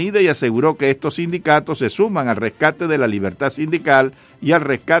y aseguró que estos sindicatos se suman al rescate de la libertad sindical y al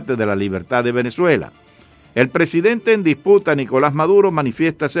rescate de la libertad de Venezuela. El presidente en disputa, Nicolás Maduro,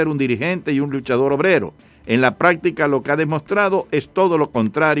 manifiesta ser un dirigente y un luchador obrero. En la práctica lo que ha demostrado es todo lo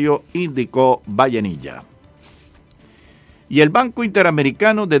contrario, indicó Vallenilla. Y el Banco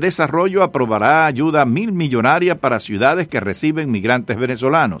Interamericano de Desarrollo aprobará ayuda millonaria para ciudades que reciben migrantes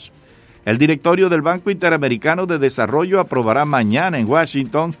venezolanos. El directorio del Banco Interamericano de Desarrollo aprobará mañana en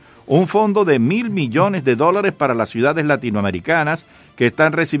Washington un fondo de $1.000 millones para las ciudades latinoamericanas que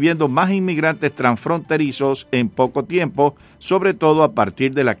están recibiendo más inmigrantes transfronterizos en poco tiempo, sobre todo a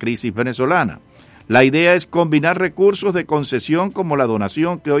partir de la crisis venezolana. La idea es combinar recursos de concesión como la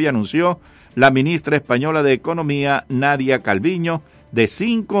donación que hoy anunció la ministra española de Economía, Nadia Calviño, de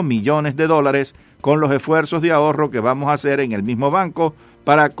 $5 millones con los esfuerzos de ahorro que vamos a hacer en el mismo banco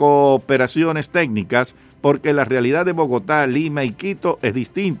para cooperaciones técnicas, porque la realidad de Bogotá, Lima y Quito es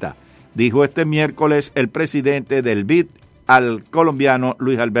distinta, dijo este miércoles el presidente del BID al colombiano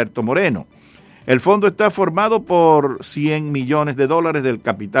Luis Alberto Moreno. El fondo está formado por $100 millones del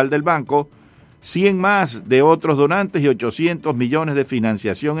capital del banco, 100 más de otros donantes y 800 millones de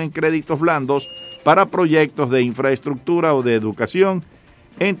financiación en créditos blandos para proyectos de infraestructura o de educación,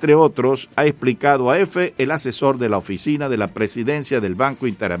 entre otros, ha explicado a EFE el asesor de la oficina de la presidencia del Banco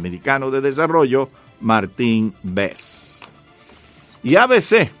Interamericano de Desarrollo, Martín Bess. Y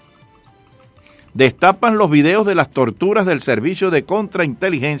ABC destapan los videos de las torturas del servicio de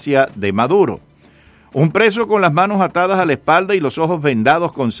contrainteligencia de Maduro. Un preso con las manos atadas a la espalda y los ojos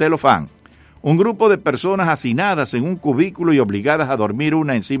vendados con celofán. Un grupo de personas hacinadas en un cubículo y obligadas a dormir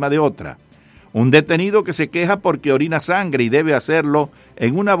una encima de otra. Un detenido que se queja porque orina sangre y debe hacerlo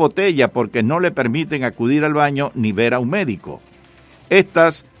en una botella porque no le permiten acudir al baño ni ver a un médico.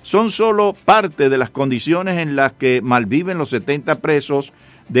 Estas son solo parte de las condiciones en las que malviven los 70 presos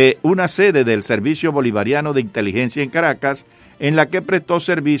de una sede del Servicio Bolivariano de Inteligencia en Caracas, en la que prestó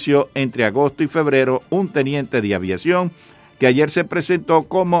servicio entre agosto y febrero un teniente de aviación que ayer se presentó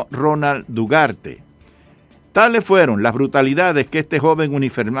como Ronald Dugarte. Tales fueron las brutalidades que este joven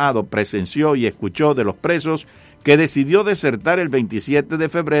uniformado presenció y escuchó de los presos que decidió desertar el 27 de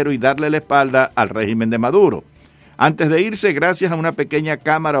febrero y darle la espalda al régimen de Maduro. Antes de irse, gracias a una pequeña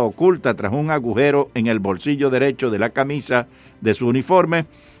cámara oculta tras un agujero en el bolsillo derecho de la camisa de su uniforme,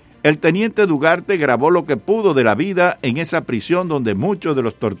 el teniente Dugarte grabó lo que pudo de la vida en esa prisión donde muchos de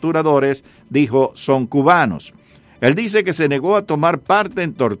los torturadores, dijo, son cubanos. Él dice que se negó a tomar parte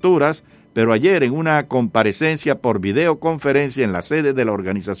en torturas, pero ayer en una comparecencia por videoconferencia en la sede de la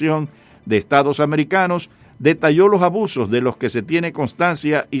Organización de Estados Americanos, detalló los abusos de los que se tiene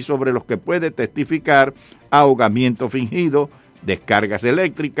constancia y sobre los que puede testificar: ahogamiento fingido, descargas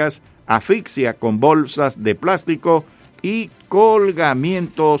eléctricas, asfixia con bolsas de plástico y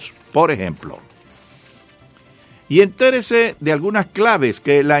colgamientos, por ejemplo. Y entérese de algunas claves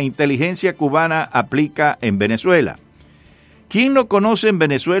que la inteligencia cubana aplica en Venezuela. ¿Quién no conoce en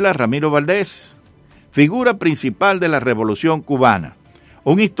Venezuela a Ramiro Valdés? Figura principal de la Revolución Cubana.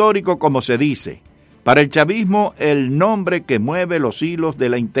 Un histórico, como se dice. Para el chavismo, el nombre que mueve los hilos de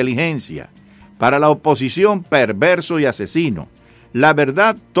la inteligencia. Para la oposición, perverso y asesino. La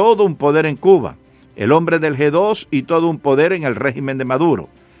verdad, todo un poder en Cuba. El hombre del G2 y todo un poder en el régimen de Maduro.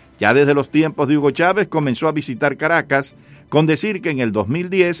 Ya desde los tiempos de Hugo Chávez comenzó a visitar Caracas, con decir que en el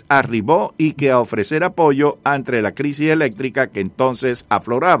 2010 arribó y que a ofrecer apoyo ante la crisis eléctrica que entonces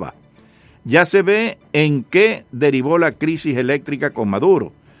afloraba. Ya se ve en qué derivó la crisis eléctrica con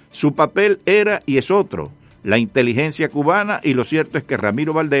Maduro. Su papel era y es otro, la inteligencia cubana, y lo cierto es que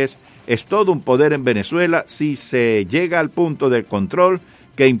Ramiro Valdés es todo un poder en Venezuela si se llega al punto del control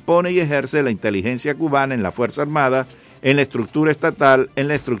que impone y ejerce la inteligencia cubana en la Fuerza Armada, en la estructura estatal, en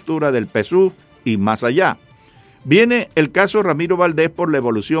la estructura del PSUV y más allá. Viene el caso Ramiro Valdés por la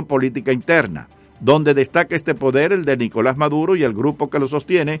evolución política interna, donde destaca este poder, el de Nicolás Maduro y el grupo que lo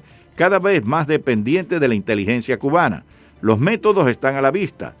sostiene, cada vez más dependiente de la inteligencia cubana. Los métodos están a la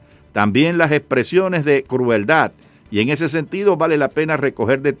vista, también las expresiones de crueldad, y en ese sentido vale la pena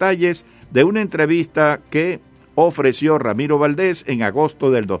recoger detalles de una entrevista que ofreció Ramiro Valdés en agosto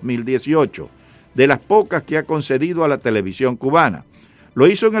del 2018, de las pocas que ha concedido a la televisión cubana. Lo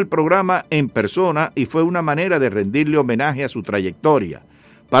hizo en el programa En Persona y fue una manera de rendirle homenaje a su trayectoria.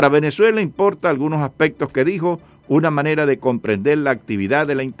 Para Venezuela importa algunos aspectos que dijo, una manera de comprender la actividad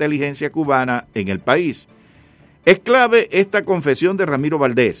de la inteligencia cubana en el país. Es clave esta confesión de Ramiro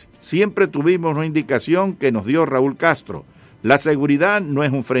Valdés. Siempre tuvimos una indicación que nos dio Raúl Castro. La seguridad no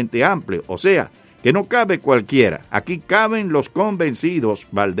es un frente amplio, o sea, que no cabe cualquiera. Aquí caben los convencidos,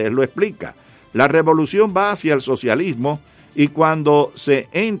 Valdés lo explica. La revolución va hacia el socialismo y cuando se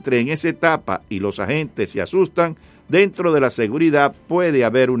entre en esa etapa y los agentes se asustan, dentro de la seguridad puede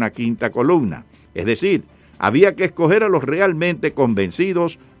haber una quinta columna. Es decir, había que escoger a los realmente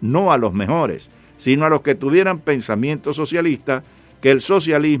convencidos, no a los mejores, sino a los que tuvieran pensamiento socialista, que el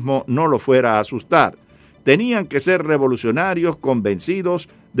socialismo no lo fuera a asustar. Tenían que ser revolucionarios convencidos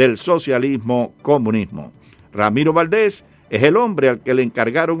del socialismo-comunismo. Ramiro Valdés es el hombre al que le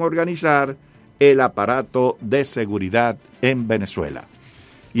encargaron organizar el aparato de seguridad en Venezuela.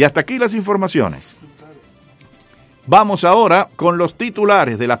 Y hasta aquí las informaciones. Vamos ahora con los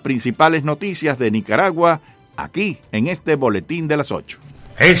titulares de las principales noticias de Nicaragua, aquí en este Boletín de las 8.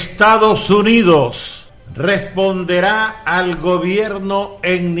 Estados Unidos responderá al gobierno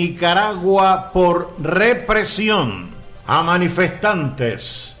en Nicaragua por represión a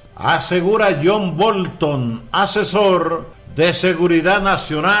manifestantes, asegura John Bolton, asesor de seguridad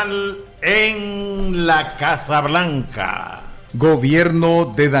nacional en la Casa Blanca.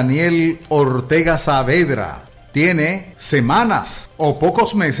 Gobierno de Daniel Ortega Saavedra tiene semanas o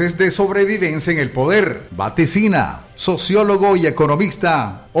pocos meses de sobrevivencia en el poder, vaticina sociólogo y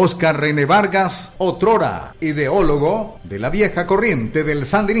economista Óscar René Vargas, otrora ideólogo de la vieja corriente del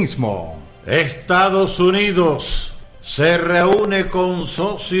sandinismo. Estados Unidos se reúne con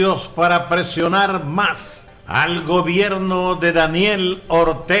socios para presionar más al gobierno de Daniel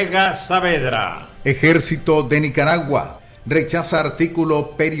Ortega Saavedra. Ejército de Nicaragua rechaza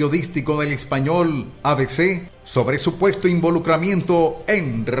artículo periodístico del español ABC sobre supuesto involucramiento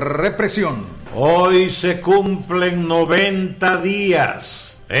en represión. Hoy se cumplen 90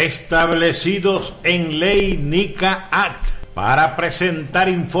 días establecidos en Ley Nica Act para presentar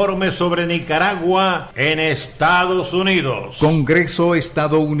informes sobre Nicaragua en Estados Unidos. Congreso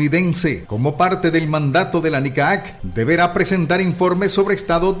estadounidense, como parte del mandato de la Nica Act, deberá presentar informes sobre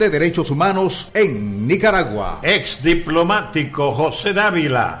estado de derechos humanos en Nicaragua. Ex diplomático José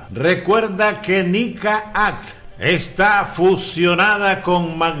Dávila recuerda que Nica Act está fusionada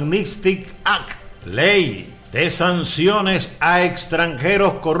con Magnitsky Act, ley de sanciones a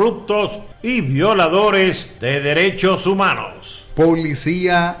extranjeros corruptos y violadores de derechos humanos.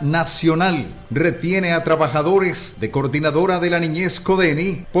 Policía Nacional retiene a trabajadores de Coordinadora de la Niñez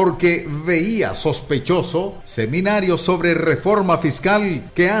Codeni porque veía sospechoso seminarios sobre reforma fiscal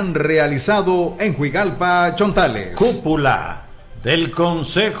que han realizado en Huigalpa, Chontales. Cúpula del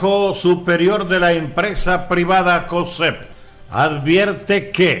Consejo Superior de la empresa privada COSEP advierte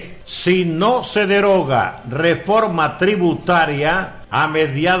que si no se deroga reforma tributaria a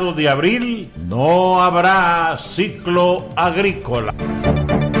mediados de abril, no habrá ciclo agrícola.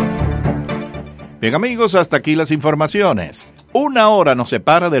 Bien amigos, hasta aquí las informaciones. 1 hora nos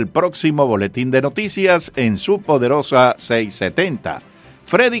separa del próximo boletín de noticias en su Poderosa 670.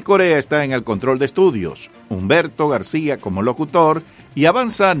 Freddy Corea está en el control de estudios, Humberto García como locutor y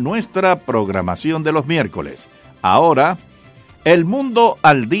avanza nuestra programación de los miércoles. Ahora, El Mundo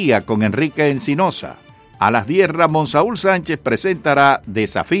al Día con Enrique Encinosa. A las 10 Ramón Saúl Sánchez presentará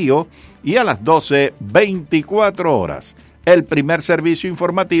Desafío y a las 12, 24 horas, el primer servicio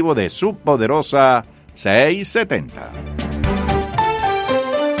informativo de su Poderosa 670.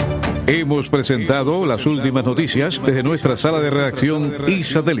 Hemos presentado las últimas noticias desde nuestra sala de redacción y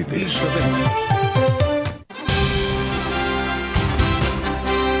satélites.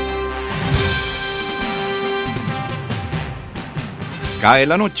 Cae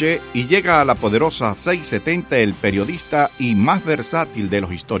la noche y llega a la Poderosa 670 el periodista y más versátil de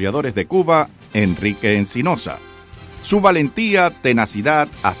los historiadores de Cuba, Enrique Encinosa. Su valentía, tenacidad,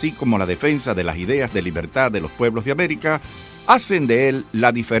 así como la defensa de las ideas de libertad de los pueblos de América, hacen de él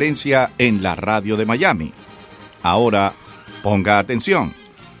la diferencia en la radio de Miami. Ahora, ponga atención.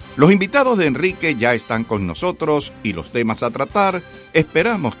 Los invitados de Enrique ya están con nosotros y los temas a tratar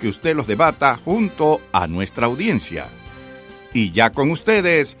esperamos que usted los debata junto a nuestra audiencia. Y ya con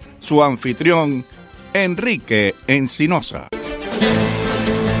ustedes, su anfitrión, Enrique Encinosa.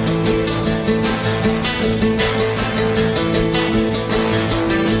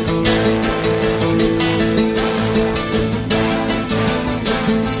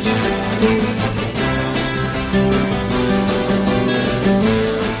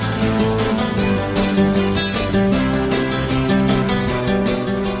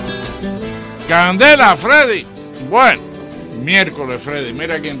 Candela, Freddy. Bueno, miércoles, Freddy.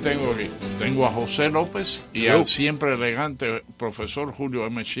 Mira quién tengo aquí. Tengo a José López y al siempre elegante profesor Julio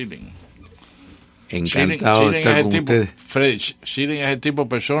M. Schilling. Encantado de estar con ustedes. Freddy, Schilling es el tipo de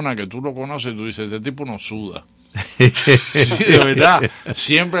persona que tú lo conoces y tú dices, este tipo no suda. Sí, de verdad.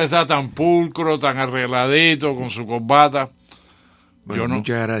 Siempre está tan pulcro, tan arregladito, con su corbata. Bueno,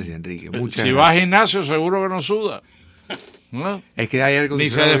 muchas gracias, Enrique. Muchas si gracias. va al gimnasio, seguro que no suda. ¿No? Es que hay aire Ni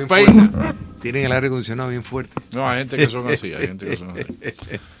se acondicionado bien despeina. fuerte. Tienen el aire acondicionado bien fuerte. No, hay gente que son así,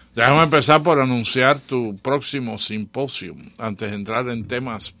 Déjame empezar por anunciar tu próximo simposio, antes de entrar en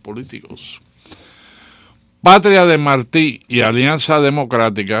temas políticos. Patria de Martí y Alianza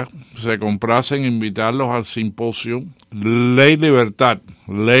Democrática se complacen en invitarlos al simposio Ley Libertad,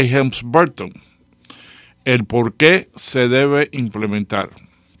 Ley Helms-Burton. El por qué se debe implementar.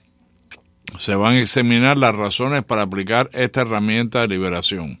 Se van a examinar las razones para aplicar esta herramienta de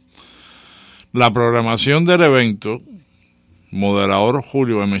liberación. La programación del evento, moderador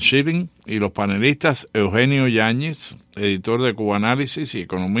Julio Schilling y los panelistas Eugenio Yáñez, editor de Cubanálisis y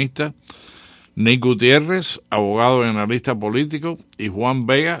economista, Nick Gutiérrez, abogado y analista político, y Juan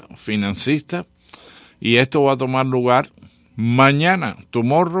Vega, financista, y esto va a tomar lugar mañana,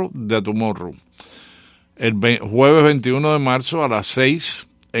 tomorrow, el jueves 21 de marzo a las 6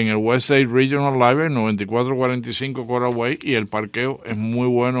 en el Westside Regional Library, 9445 Coraway, y el parqueo es muy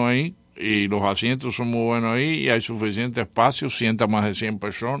bueno ahí, y los asientos son muy buenos ahí, y hay suficiente espacio, sienta más de 100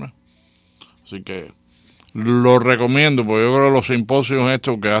 personas. Así que lo recomiendo, porque yo creo que los simposios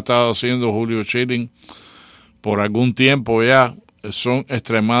estos que ha estado haciendo Julio Schilling por algún tiempo ya son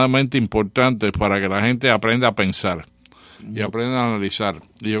extremadamente importantes para que la gente aprenda a pensar y aprenda a analizar.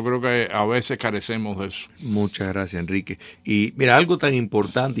 Y yo creo que a veces carecemos de eso. Muchas gracias, Enrique. Y mira, algo tan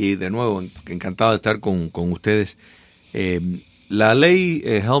importante, y de nuevo, encantado de estar con ustedes. La ley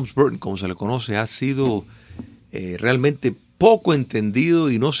Helms-Burton, como se le conoce, ha sido realmente poco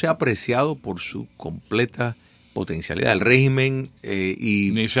entendido y no se ha apreciado por su completa potencialidad. El régimen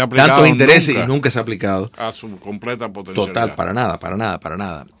y tantos intereses nunca se ha aplicado a su completa potencialidad. Total, para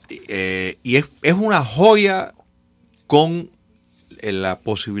nada. Y es una joya con la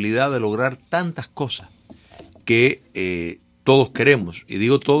posibilidad de lograr tantas cosas que todos queremos. Y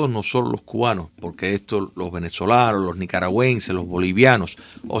digo todos, no solo los cubanos, porque esto los venezolanos, los nicaragüenses, los bolivianos,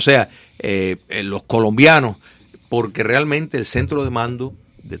 o sea, los colombianos, porque realmente el centro de mando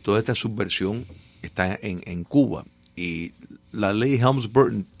de toda esta subversión está en Cuba. Y la ley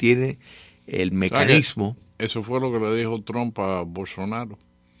Helms-Burton tiene el mecanismo. Eso fue lo que le dijo Trump a Bolsonaro.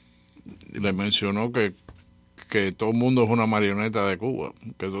 Le mencionó que todo el mundo es una marioneta de Cuba,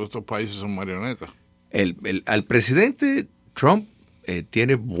 que todos estos países son marionetas. Al presidente Trump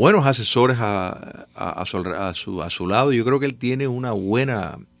tiene buenos asesores a su lado. Yo creo que él tiene una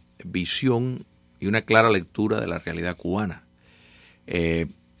buena visión y una clara lectura de la realidad cubana. El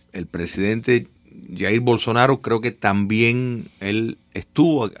presidente Jair Bolsonaro, creo que también él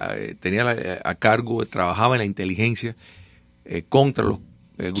tenía a cargo, trabajaba en la inteligencia contra los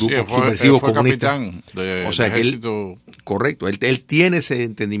grupos subversivos comunistas. O sea, que correcto, él tiene ese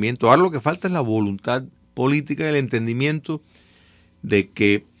entendimiento. Ahora lo que falta es la voluntad política y el entendimiento de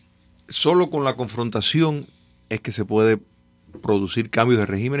que solo con la confrontación es que se puede producir cambios de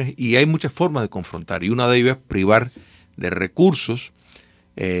regímenes, y hay muchas formas de confrontar, y una de ellas es privar de recursos.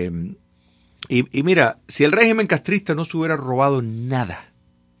 Y mira, si el régimen castrista no se hubiera robado nada,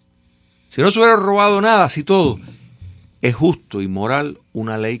 así todo, es justo y moral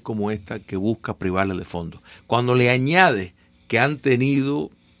una ley como esta que busca privarle de fondos. Cuando le añade que han tenido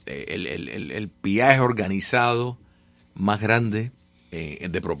el pillaje organizado más grande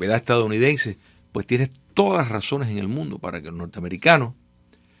de propiedad estadounidense, pues tienes todas las razones en el mundo para que los norteamericanos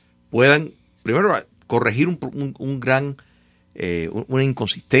puedan, primero, corregir una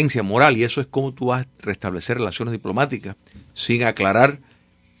inconsistencia moral, y eso es cómo tú vas a restablecer relaciones diplomáticas sin aclarar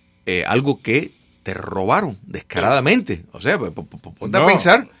algo que te robaron descaradamente. O sea, ponte a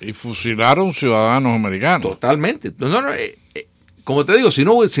pensar. Y fusilaron ciudadanos americanos. Totalmente. Como te digo, si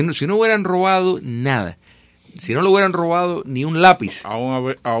no hubieran robado nada, si no le hubieran robado ni un lápiz,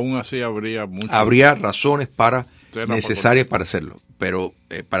 aún así habría razones necesarias para hacerlo, pero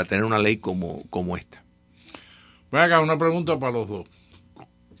para tener una ley como esta. Ven acá, una pregunta para los dos,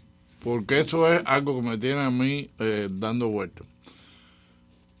 porque esto es algo que me tiene a mí dando vueltas.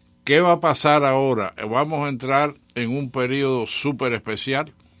 ¿Qué va a pasar ahora? ¿Vamos a entrar en un periodo súper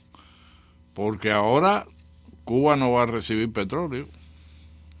especial? Porque ahora Cuba no va a recibir petróleo.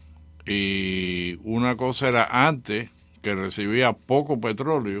 Y una cosa era antes, que recibía poco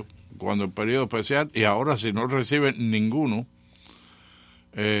petróleo, cuando el periodo especial, y ahora si no reciben ninguno,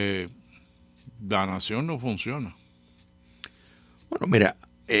 la nación no funciona. Bueno, mira,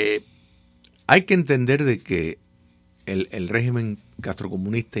 hay que entender de que el régimen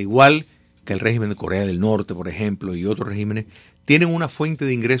castrocomunista, igual que el régimen de Corea del Norte, por ejemplo, y otros regímenes, tienen una fuente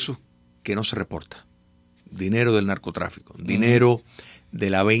de ingresos que no se reporta. Dinero del narcotráfico, dinero de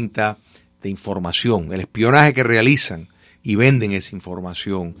la venta de información, el espionaje que realizan y venden esa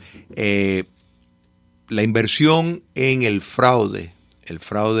información. la inversión en el fraude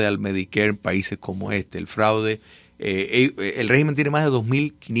al Medicare en países como este, el fraude, el régimen tiene más de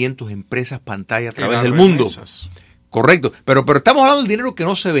 2.500 empresas pantalla a través del mundo. Correcto, pero estamos hablando del dinero que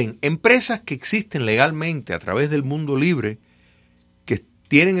no se ven. Empresas que existen legalmente a través del mundo libre, que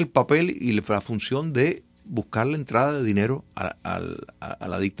tienen el papel y la función de buscar la entrada de dinero a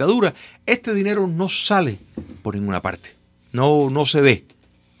la dictadura. Este dinero no sale por ninguna parte, no se ve.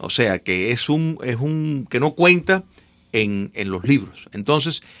 O sea que es un que no cuenta en los libros.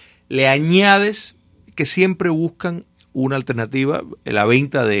 Entonces le añades que siempre buscan una alternativa, la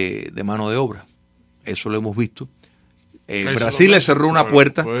venta de mano de obra. Eso lo hemos visto. Brasil le cerró una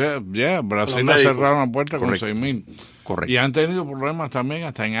puerta. Brasil le cerró una puerta con 6.000. Correcto. Y han tenido problemas también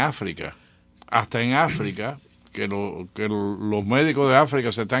hasta en África. Que los médicos de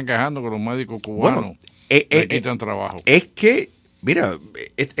África se están quejando que los médicos cubanos le quitan trabajo. Es que, mira,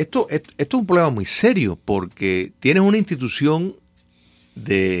 esto es un problema muy serio, porque tienes una institución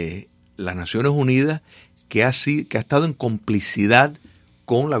de las Naciones Unidas que ha estado en complicidad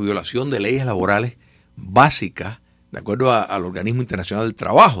con la violación de leyes laborales básicas, de acuerdo al Organismo Internacional del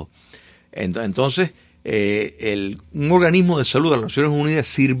Trabajo. Entonces, un organismo de salud de las Naciones Unidas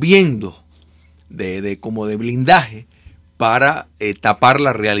sirviendo como de blindaje para tapar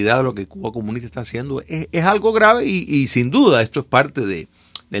la realidad de lo que Cuba comunista está haciendo es algo grave y sin duda esto es parte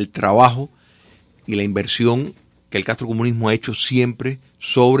del trabajo y la inversión que el castrocomunismo ha hecho siempre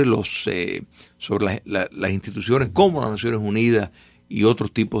sobre las instituciones como las Naciones Unidas y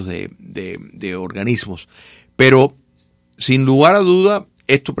otros tipos de organismos. Pero sin lugar a duda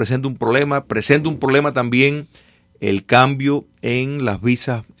esto presenta un problema también el cambio en las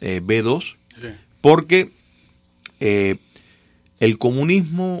visas B2, porque el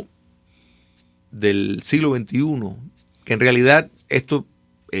comunismo del siglo XXI, que en realidad esto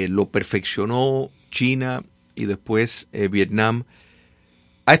lo perfeccionó China y después Vietnam,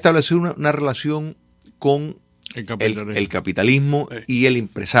 ha establecido una relación con el capitalismo y el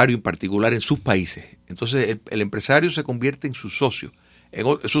empresario en particular en sus países. Entonces el empresario se convierte en su socio.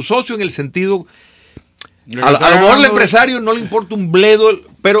 Su socio en el sentido... A lo mejor al empresario no le importa un bledo,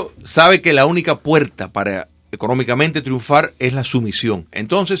 pero sabe que la única puerta para económicamente triunfar es la sumisión.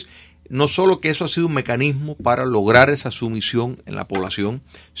 Entonces, no solo que eso ha sido un mecanismo para lograr esa sumisión en la población,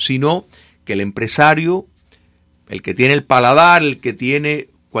 sino que el empresario, el que tiene el paladar, el que tiene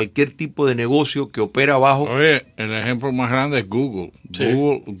cualquier tipo de negocio que opera bajo... Oye, el ejemplo más grande es Google. Sí.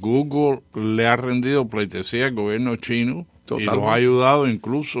 Google le ha rendido pleitesía al gobierno chino. Totalmente. Y los ha ayudado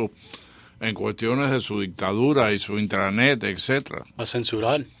incluso en cuestiones de su dictadura y su intranet, etcétera. A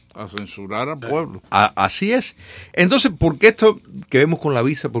censurar al pueblo. Así es. Entonces, ¿por qué esto que vemos con la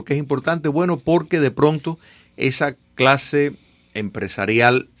visa? ¿Por qué es importante? Bueno, porque de pronto esa clase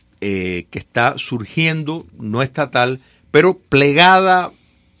empresarial que está surgiendo, no estatal, pero plegada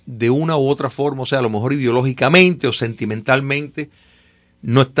de una u otra forma, o sea, a lo mejor ideológicamente o sentimentalmente,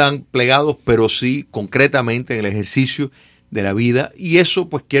 no están plegados, pero sí concretamente en el ejercicio de la vida, y eso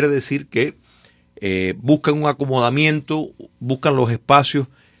pues quiere decir que buscan un acomodamiento, buscan los espacios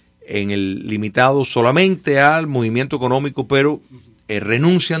en el limitado solamente al movimiento económico, pero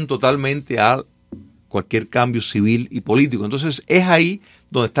renuncian totalmente a cualquier cambio civil y político. Entonces es ahí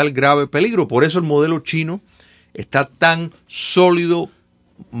donde está el grave peligro. Por eso el modelo chino está tan sólido,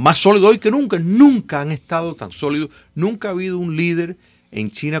 más sólido hoy que nunca han estado tan sólidos, nunca ha habido un líder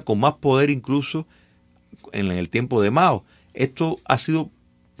en China con más poder incluso en el tiempo de Mao. Esto ha sido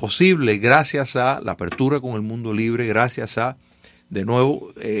posible gracias a la apertura con el mundo libre, gracias a, de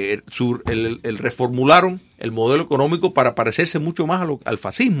nuevo, reformularon el modelo económico para parecerse mucho más al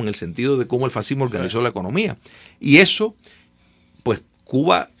fascismo, en el sentido de cómo el fascismo organizó la economía. Y eso, pues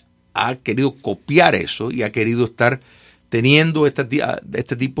Cuba ha querido copiar eso y ha querido estar teniendo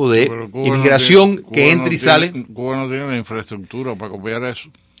este tipo de inmigración que entra y sale. Cuba no tiene la infraestructura para copiar eso,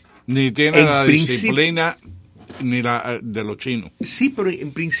 ni tiene la disciplina ni la de los chinos. Sí, pero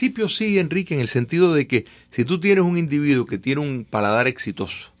en principio sí, Enrique, en el sentido de que si tú tienes un individuo que tiene un paladar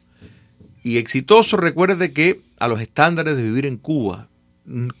exitoso, y exitoso, recuerde que a los estándares de vivir en Cuba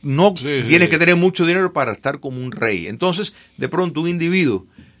no tienes que tener mucho dinero para estar como un rey. Entonces, de pronto un individuo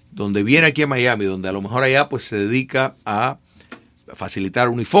donde viene aquí a Miami, donde a lo mejor allá pues se dedica a facilitar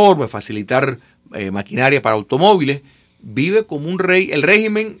uniformes, facilitar maquinaria para automóviles, vive como un rey. El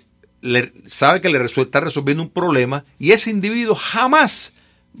régimen sabe que está resolviendo un problema y ese individuo jamás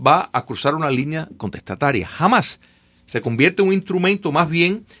va a cruzar una línea contestataria, jamás. Se convierte en un instrumento más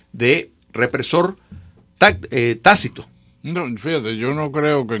bien de represor tácito. No, fíjate, yo no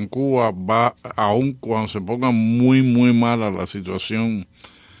creo que en Cuba aun cuando se ponga muy, muy mala la situación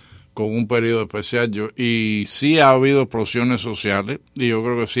con un periodo especial. Y sí ha habido explosiones sociales, y yo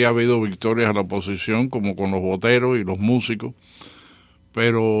creo que sí ha habido victorias a la oposición, como con los boteros y los músicos,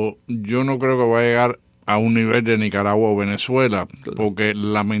 pero yo no creo que va a llegar a un nivel de Nicaragua o Venezuela, porque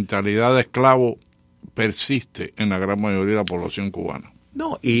la mentalidad de esclavo persiste en la gran mayoría de la población cubana.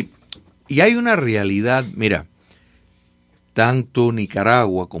 No, y hay una realidad, mira, tanto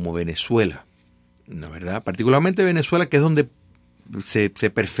Nicaragua como Venezuela, ¿no, verdad? Particularmente Venezuela, que es donde se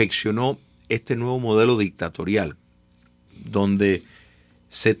perfeccionó este nuevo modelo dictatorial, donde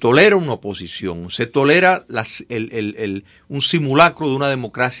se tolera una oposición, se tolera un simulacro de una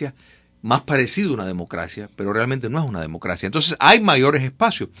democracia más parecido a una democracia, pero realmente no es una democracia. Entonces hay mayores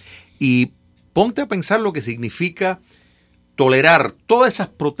espacios. Y ponte a pensar lo que significa tolerar todas esas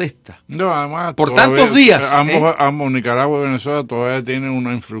protestas además, por tantos días. Ambos, Nicaragua y Venezuela, todavía tienen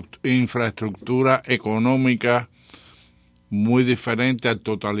una infraestructura económica muy diferente al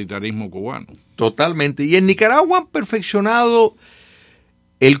totalitarismo cubano. Totalmente. Y en Nicaragua han perfeccionado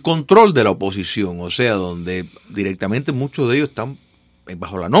el control de la oposición, o sea, donde directamente muchos de ellos están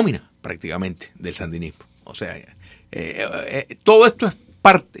bajo la nómina prácticamente del sandinismo. O sea, todo esto es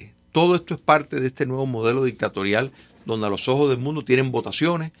parte de este nuevo modelo dictatorial, donde a los ojos del mundo tienen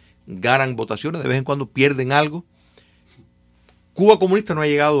votaciones, ganan votaciones, de vez en cuando pierden algo. Cuba comunista no ha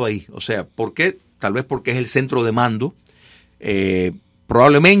llegado ahí. O sea, ¿por qué? Tal vez porque es el centro de mando.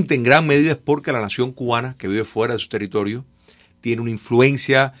 Probablemente en gran medida es porque la nación cubana, que vive fuera de su territorio, tiene una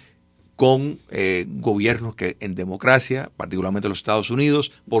influencia con gobiernos que en democracia, particularmente los Estados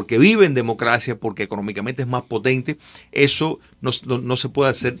Unidos, porque vive en democracia, porque económicamente es más potente. Eso no se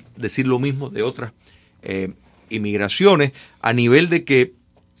puede decir lo mismo de otras inmigraciones, a nivel de que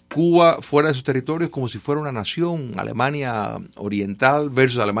Cuba fuera de sus territorios como si fuera una nación, Alemania Oriental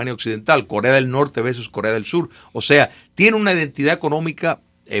versus Alemania Occidental, Corea del Norte versus Corea del Sur. O sea, tiene una identidad económica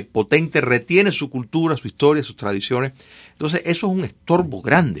potente, retiene su cultura, su historia, sus tradiciones. Entonces, eso es un estorbo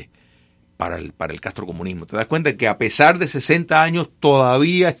grande para el castrocomunismo. Te das cuenta que a pesar de 60 años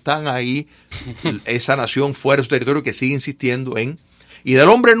todavía están ahí esa nación fuera de su territorio que sigue insistiendo en... Y del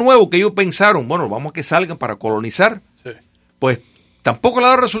hombre nuevo que ellos pensaron, bueno, vamos a que salgan para colonizar, sí, pues tampoco le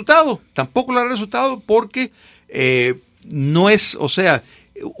da resultado porque no es, o sea,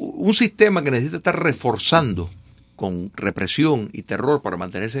 un sistema que necesita estar reforzando con represión y terror para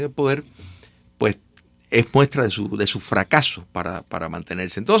mantenerse en el poder, pues es muestra de su fracaso para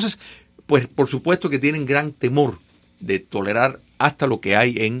mantenerse. Entonces, pues por supuesto que tienen gran temor de tolerar hasta lo que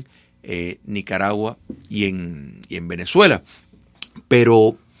hay en Nicaragua y en Venezuela.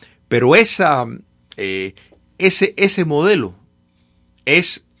 Pero ese modelo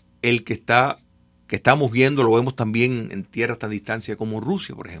es el que estamos viendo, lo vemos también en tierras tan distancia como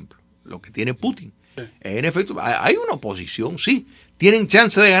Rusia, por ejemplo, lo que tiene Putin. Sí. En efecto, hay una oposición, sí. ¿Tienen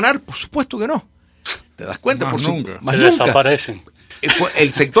chance de ganar? Por supuesto que no. ¿Te das cuenta? Más nunca. Más se nunca. Desaparecen.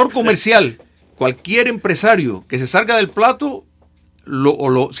 El sector comercial, cualquier empresario que se salga del plato,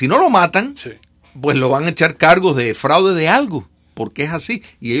 si no lo matan, sí, pues lo van a echar cargos de fraude de algo, porque es así,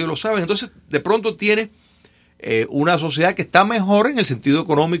 y ellos lo saben. Entonces, de pronto tiene una sociedad que está mejor en el sentido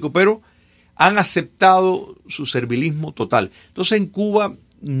económico, pero han aceptado su servilismo total. Entonces, en Cuba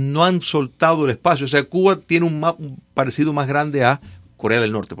no han soltado el espacio. O sea, Cuba tiene un parecido más grande a Corea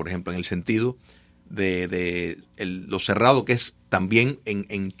del Norte, por ejemplo, en el sentido de lo cerrado que es también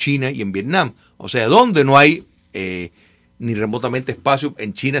en China y en Vietnam. O sea, donde no hay ni remotamente espacio.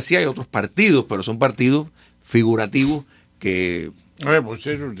 En China sí hay otros partidos, pero son partidos figurativos que... Por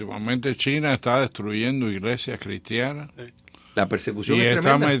cierto, últimamente China está destruyendo iglesias cristianas. La persecución y es está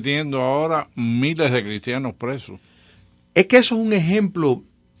tremenda. metiendo ahora miles de cristianos presos. Es que eso es un ejemplo...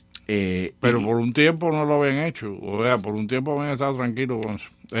 pero por un tiempo no lo habían hecho. O sea, por un tiempo habían estado tranquilos con eso.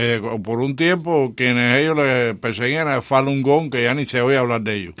 Por un tiempo quienes ellos le perseguían a Falun Gong, que ya ni se oye hablar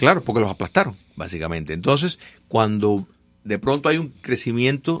de ellos. Claro, porque los aplastaron, básicamente. Entonces, cuando de pronto hay un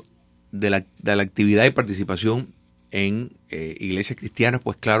crecimiento de la actividad y participación en iglesias cristianas,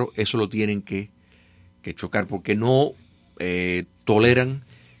 pues claro, eso lo tienen que chocar, porque no toleran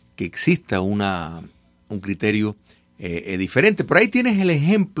que exista un criterio diferente. Por ahí tienes el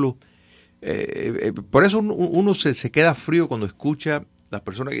ejemplo. Por eso uno se queda frío cuando escucha las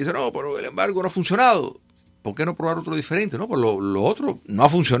personas que dicen, no, pero el embargo no ha funcionado. ¿Por qué no probar otro diferente? No, pues lo otro no ha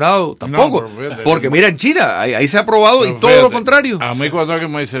funcionado tampoco. No, fíjate, porque mira, en China, ahí se ha probado y todo fíjate, lo contrario. A mí cuando alguien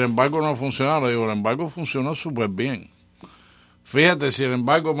me dice, el embargo no ha funcionado, le digo, el embargo funcionó súper bien. Fíjate, si el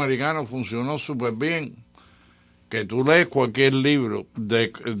embargo americano funcionó súper bien, que tú lees cualquier libro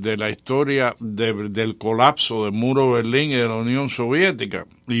de la historia del colapso del muro de Berlín y de la Unión Soviética,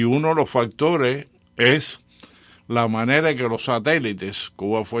 y uno de los factores es la manera que los satélites,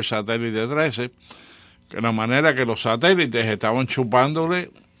 Cuba fue satélite 13, que la manera que los satélites estaban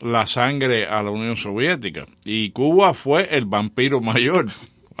chupándole la sangre a la Unión Soviética. Y Cuba fue el vampiro mayor.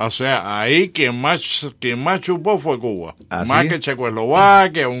 O sea, ahí quien más chupó fue Cuba. Así más es. que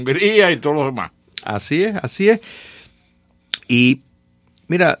Checoslovaquia, Hungría y todos los demás. Así es, así es. Y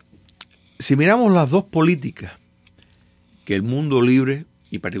mira, si miramos las dos políticas que el mundo libre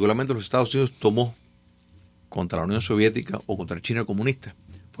y particularmente los Estados Unidos tomó contra la Unión Soviética o contra China comunista,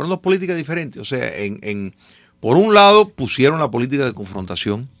 fueron dos políticas diferentes. O sea, por un lado pusieron la política de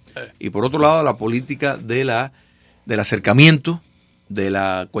confrontación y por otro lado la política del acercamiento, de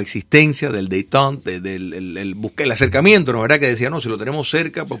la coexistencia, del détente, el acercamiento, ¿no? ¿Verdad? Que decía, no, si lo tenemos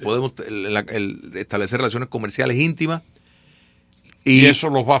cerca, pues podemos establecer relaciones comerciales íntimas. Y eso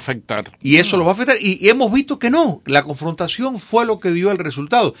los va a afectar. Y eso los va a afectar. Y hemos visto que no. La confrontación fue lo que dio el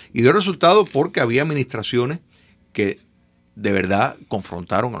resultado. Y dio el resultado porque había administraciones que de verdad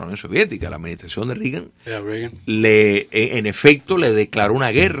confrontaron a la Unión Soviética. La administración de Reagan, en efecto, le declaró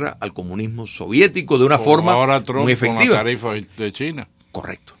una guerra al comunismo soviético de una forma ahora Trump muy efectiva. Con la tarifa de China.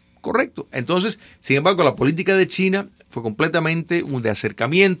 Correcto. Entonces, sin embargo, la política de China fue completamente un de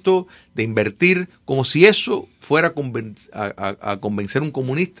acercamiento, de invertir, como si eso fuera a convencer a un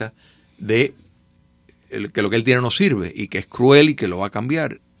comunista de que lo que él tiene no sirve y que es cruel y que lo va a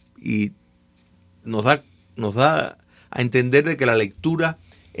cambiar. Y nos da a entender de que la lectura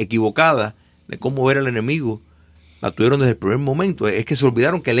equivocada de cómo ver al enemigo la tuvieron desde el primer momento. Es que se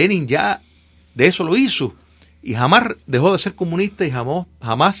olvidaron que Lenin ya de eso lo hizo y jamás dejó de ser comunista y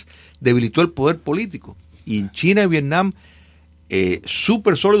jamás debilitó el poder político. Y en China y Vietnam,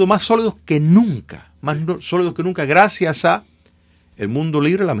 súper sólidos, más sólidos que nunca, gracias a el mundo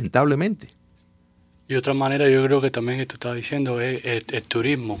libre, lamentablemente. Y otra manera, yo creo que también esto está diciendo es el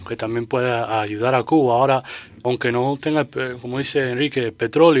turismo, que también puede ayudar a Cuba. Ahora, aunque no tenga, como dice Enrique, el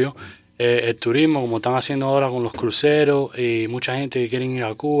petróleo, el turismo, como están haciendo ahora con los cruceros y mucha gente que quiere ir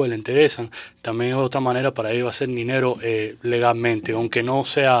a Cuba, le interesan, también es otra manera para ellos hacer dinero legalmente, aunque no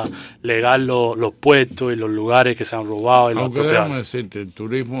sea legal los puertos y los lugares que se han robado. Y aunque déjame decirte, el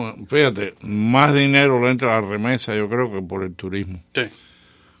turismo, fíjate, más dinero le entra a la remesa, yo creo que por el turismo. Sí.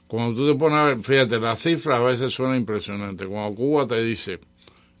 Cuando tú te pones a ver, fíjate, la cifra a veces suena impresionante. Cuando Cuba te dice,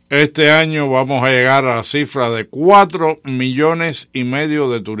 este año vamos a llegar a la cifra de 4,5 millones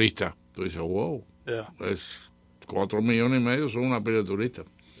de turistas. Tú dices, wow, 4,5 millones son una pila de turistas.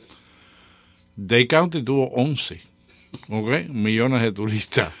 Dade County tuvo 11 millones de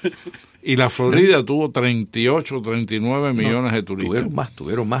turistas. Y la Florida tuvo 38, 39 millones de turistas.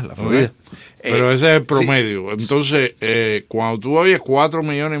 Tuvieron más la Florida. Pero ese es el promedio. Sí. Entonces, cuando tú oyes 4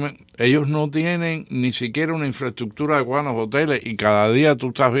 millones, ellos no tienen ni siquiera una infraestructura adecuada en los hoteles y cada día tú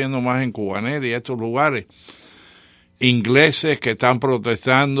estás viendo más en Cubanet y estos lugares ingleses que están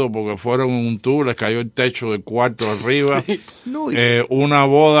protestando porque fueron en un tour, les cayó el techo del cuarto arriba, una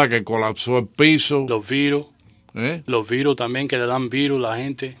boda que colapsó el piso. Los virus. Los virus también, que le dan virus a la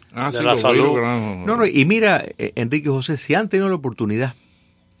gente de sí, la salud. Y mira, Enrique y José, si han tenido la oportunidad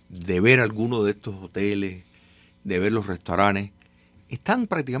de ver alguno de estos hoteles, de ver los restaurantes, están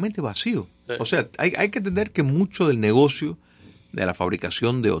prácticamente vacíos. Sí. O sea, hay que entender que mucho del negocio de la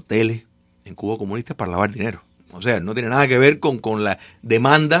fabricación de hoteles en Cuba comunista es para lavar dinero. O sea, no tiene nada que ver con la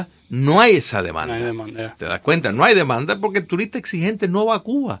demanda. No hay esa demanda. No hay demanda. ¿Te das cuenta? No hay demanda porque el turista exigente no va a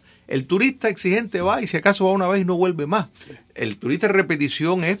Cuba. El turista exigente va y si acaso va una vez y no vuelve más. El turista de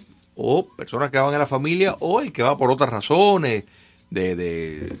repetición es o personas que van a la familia o el que va por otras razones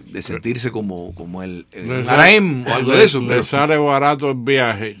de sentirse como el harem o algo de eso. Le sale barato el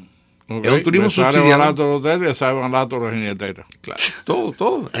viaje. Es un turismo subsidiado. Le sale barato el hotel y le sale barato la jinetera. Claro,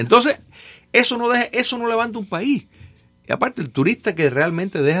 todo. Entonces, eso no levanta un país. Y aparte, el turista que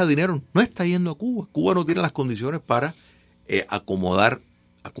realmente deja dinero no está yendo a Cuba. Cuba no tiene las condiciones para acomodar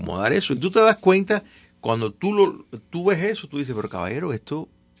eso. Y tú te das cuenta, cuando tú ves eso, tú dices, pero caballero, esto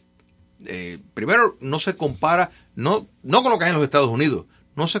primero no se compara, no con lo que hay en los Estados Unidos,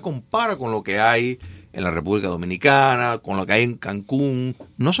 no se compara con lo que hay en la República Dominicana, con lo que hay en Cancún,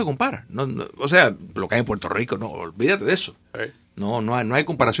 no se compara. O sea, lo que hay en Puerto Rico, no, olvídate de eso. No hay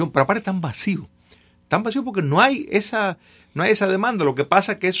comparación, pero aparte están vacíos porque no hay esa demanda. Lo que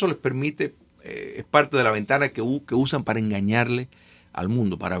pasa es que eso les permite, es parte de la ventana que usan para engañarle al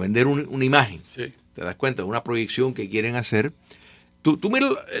mundo, para vender una imagen. Sí. Te das cuenta, una proyección que quieren hacer. Tú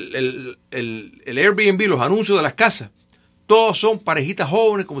miras el Airbnb, los anuncios de las casas, todos son parejitas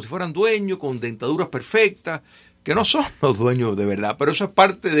jóvenes, como si fueran dueños, con dentaduras perfectas, que no son los dueños de verdad, pero eso es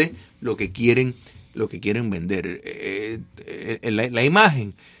parte de lo que quieren vender. La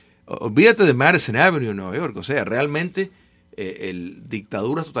imagen. olvídate de Madison Avenue en Nueva York. O sea, realmente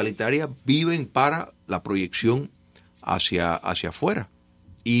dictaduras totalitarias viven para la proyección hacia afuera.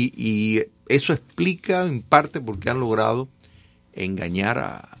 Y eso explica en parte por qué han logrado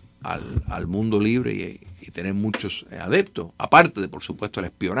engañar al mundo libre y tener muchos adeptos. Aparte de, por supuesto, el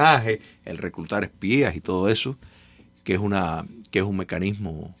espionaje, el reclutar espías y todo eso, que es un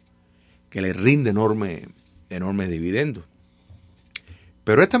mecanismo que le rinde enormes dividendos.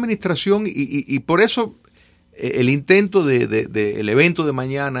 Pero esta administración, y por eso el intento el evento de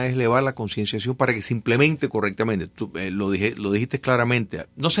mañana es elevar la concienciación para que se implemente correctamente. Tú lo dijiste claramente,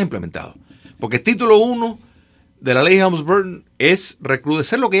 no se ha implementado. Porque el título 1 de la ley Helms-Burton es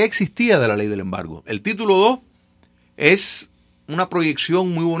recrudecer lo que ya existía de la ley del embargo. El título 2 es una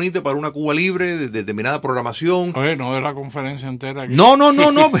proyección muy bonita para una Cuba libre, de determinada programación. Oye, no de la conferencia entera. Aquí. No,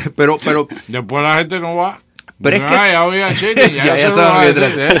 pero después la gente no va. Pero es que ya voy a Chile, ya saben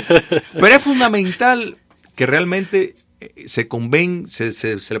Pero es fundamental que realmente se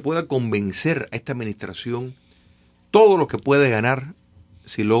le pueda convencer a esta administración todo lo que puede ganar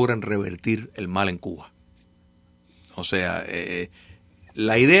si logran revertir el mal en Cuba. O sea,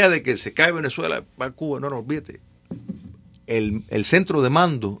 la idea de que se cae Venezuela, va a Cuba, no, olvídate. El centro de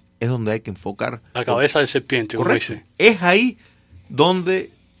mando es donde hay que enfocar. La cabeza de serpiente, como dice. Es ahí donde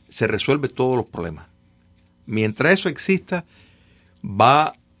se resuelven todos los problemas. Mientras eso exista,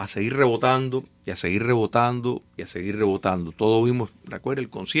 va a seguir rebotando y a seguir rebotando y a seguir rebotando. Todos vimos, recuerda, el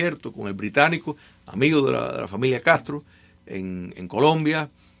concierto con el británico, amigo de la familia Castro, en Colombia.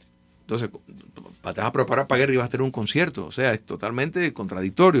 Entonces, te vas a preparar para guerra y vas a tener un concierto. O sea, es totalmente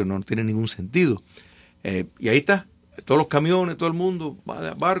contradictorio, no tiene ningún sentido. Y ahí está, todos los camiones, todo el mundo,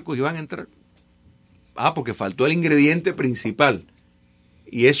 barcos y van a entrar. Porque faltó el ingrediente principal.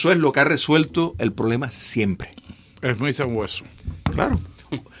 Y eso es lo que ha resuelto el problema siempre. Smith & Wesson. Claro.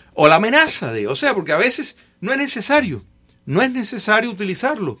 O la amenaza o sea, porque a veces no es necesario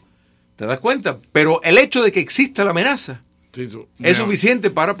utilizarlo. ¿Te das cuenta? Pero el hecho de que exista la amenaza es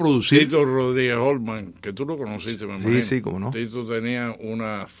suficiente para producir. Tito Rodríguez Holman, que tú lo conociste, me imagino. Sí, cómo no. Tito tenía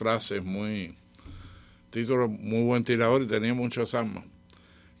unas frases Tito era muy buen tirador y tenía muchas armas.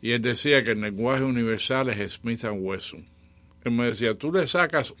 Y él decía que el lenguaje universal es Smith & Wesson. Él me decía, tú le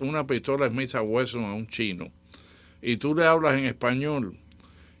sacas una pistola Smith & Wesson a un chino y tú le hablas en español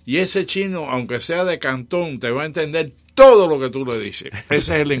y ese chino, aunque sea de Cantón, te va a entender todo lo que tú le dices. Ese es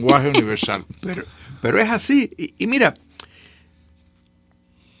el lenguaje universal. Pero es así. Y mira,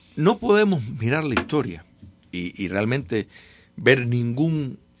 no podemos mirar la historia y realmente ver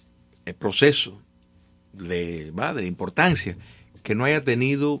ningún proceso de importancia que no haya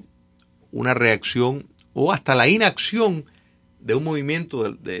tenido una reacción o hasta la inacción de un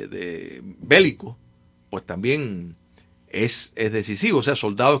movimiento de bélico, pues también es decisivo. O sea,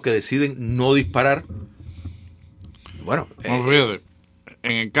 soldados que deciden no disparar. Bueno, no, fíjate,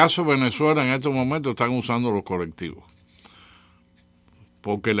 en el caso de Venezuela en estos momentos están usando los colectivos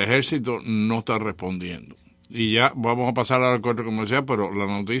porque el ejército no está respondiendo. Y ya vamos a pasar al corte comercial, pero la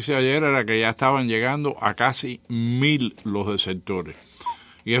noticia ayer era que ya estaban llegando a casi 1,000 los desertores.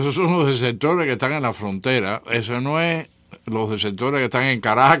 Y esos son los desertores que están en la frontera. Eso no es los desertores que están en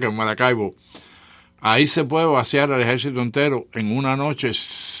Caracas, en Maracaibo. Ahí se puede vaciar al ejército entero en una noche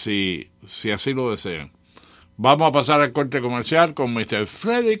si así lo desean. Vamos a pasar al corte comercial con Mr.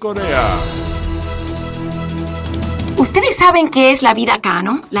 Freddy Corea. ¿Ustedes saben qué es la vida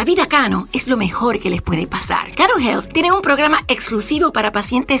Cano? La vida Cano es lo mejor que les puede pasar. Cano Health tiene un programa exclusivo para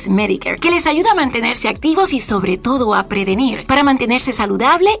pacientes Medicare que les ayuda a mantenerse activos y sobre todo a prevenir, para mantenerse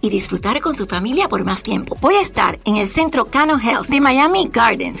saludable y disfrutar con su familia por más tiempo. Voy a estar en el centro Cano Health de Miami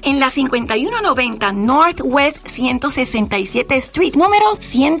Gardens, en la 5190 Northwest 167 Street, número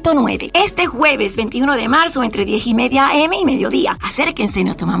 109. Este jueves 21 de marzo entre 10:30 a.m. y mediodía. Acérquense,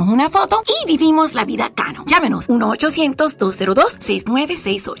 nos tomamos una foto y vivimos la vida Cano. Llámenos 1-800-202-6968.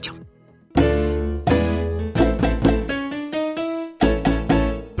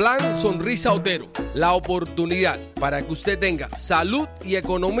 Plan Sonrisa Otero, la oportunidad para que usted tenga salud y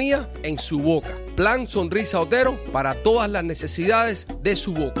economía en su boca. Plan Sonrisa Otero para todas las necesidades de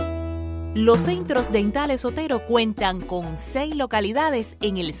su boca. Los centros dentales Otero cuentan con 6 localidades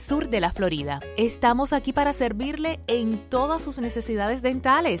en el sur de la Florida. Estamos aquí para servirle en todas sus necesidades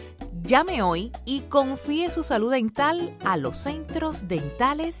dentales. Llame hoy y confíe su salud dental a los centros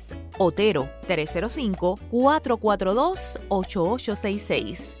dentales Otero.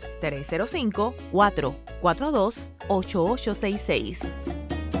 305-442-8866. 305-442-8866.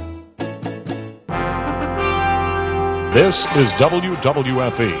 This is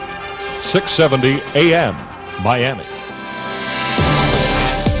WWFE. 670 AM, Miami.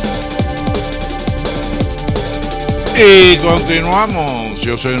 Y continuamos.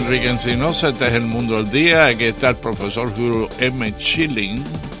 Yo soy Enrique Encinosa, este es el Mundo al Día. Aquí está el profesor Julio M. Schilling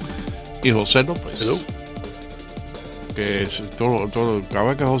y José López. Hello. Que es cada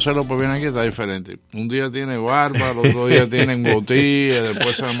vez que José López viene aquí está diferente. Un día tiene barba, el otro día tiene botilla,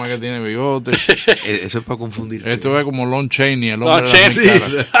 después se más que tiene bigote. Eso es para confundir. Esto es como Lon Chaney, el hombre de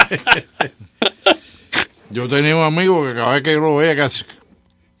la cara. Yo tenía un amigo que cada vez que yo lo veía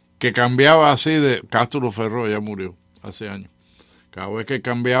que cambiaba así de... Castro Ferro ya murió hace años. Cada vez que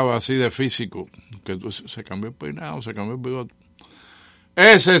cambiaba así de físico, que se cambió el peinado, se cambió el bigote.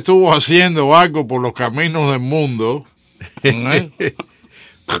 Ese estuvo haciendo algo por los caminos del mundo. ¿Eh?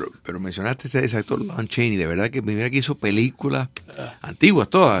 Pero mencionaste ese actor Lon Chaney, de verdad que mira que hizo películas antiguas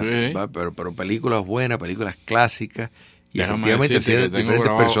todas, Sí. pero películas buenas, películas clásicas, y Déjame efectivamente decirte tiene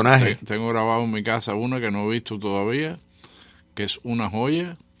diferentes personajes. Tengo grabado en mi casa una que no he visto todavía, que es una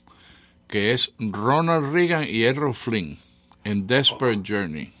joya, que es Ronald Reagan y Errol Flynn en Desperate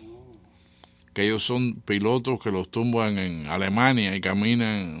Journey. Que ellos son pilotos que los tumban en Alemania y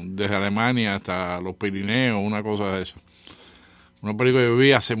caminan desde Alemania hasta los Pirineos, una cosa de esa. Una película que yo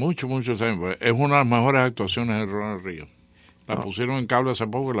vi hace muchos años. Es una de las mejores actuaciones de Ronald Reagan. La pusieron en cable hace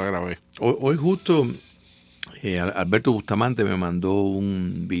poco y la grabé. Hoy justo Alberto Bustamante me mandó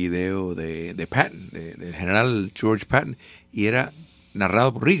un video de Patton, del general George Patton, y era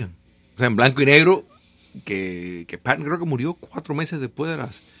narrado por Reagan. O sea, en blanco y negro, que Patton creo que murió 4 meses después de la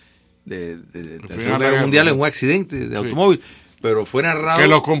Segunda Guerra Mundial en un accidente de automóvil, pero fue narrado... Que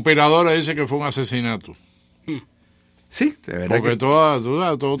los conspiradores dicen que fue un asesinato. Sí, de verdad. Porque que...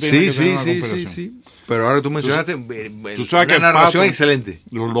 todo tiene que tener una conspiración. Sí. Pero ahora tú mencionaste tú sabes una que narración Patton, excelente.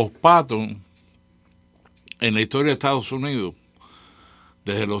 Los Patton, en la historia de Estados Unidos,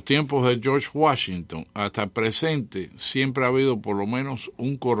 desde los tiempos de George Washington hasta el presente, siempre ha habido por lo menos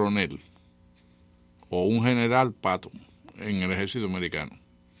un coronel o un general Patton en el ejército americano.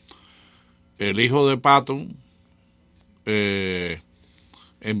 El hijo de Patton en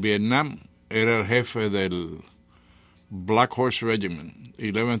Vietnam era el jefe del Black Horse Regiment,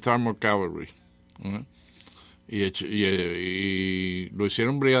 11th Armored Cavalry. Y lo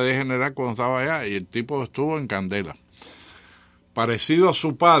hicieron brigadier general cuando estaba allá, y el tipo estuvo en candela. Parecido a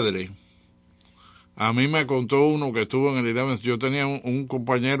su padre, a mí me contó uno que estuvo en el 11th. Yo tenía un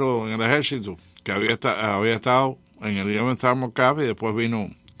compañero en el ejército que había estado en el 11th Armored Cavalry y después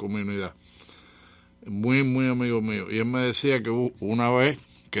vino con mi unidad. Muy amigo mío. Y él me decía que una vez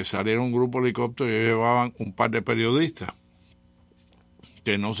que salieron un grupo de helicópteros y ellos llevaban un par de periodistas,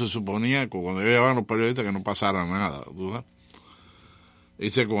 que no se suponía que cuando ellos llevaban los periodistas que no pasara nada. ¿Verdad?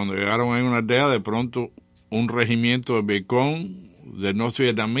 Dice que cuando llegaron a una aldea, de pronto un regimiento de Vietcong, de North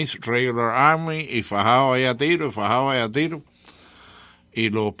Vietnamese Regular Army, y fajado ahí a tiro, y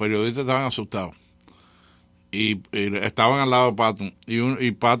los periodistas estaban asustados. Y estaban al lado de Patton,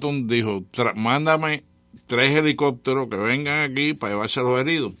 y Patton dijo, mándame 3 helicópteros que vengan aquí para llevarse a los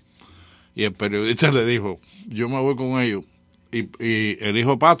heridos. Y el periodista le dijo, yo me voy con ellos. Y el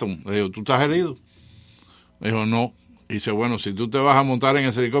hijo de Patton le dijo, ¿tú estás herido? Le dijo, no. Y dice, bueno, si tú te vas a montar en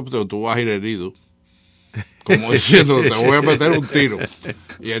ese helicóptero, tú vas a ir herido. Como diciendo, te voy a meter un tiro.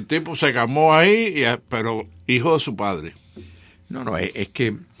 Y el tipo se calmó ahí, pero hijo de su padre. No, es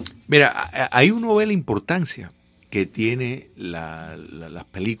que, mira, ahí uno ve la importancia que tiene las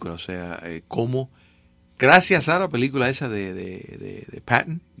películas, o sea, cómo, gracias a la película esa de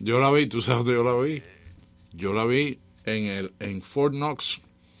Patton. Yo la vi, tú sabes dónde yo la vi. Yo la vi en Fort Knox,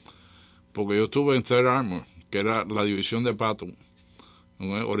 porque yo estuve en Third Armor, que era la división de Patton,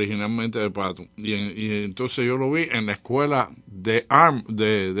 ¿no? Originalmente de Patton. Y entonces yo lo vi en la escuela de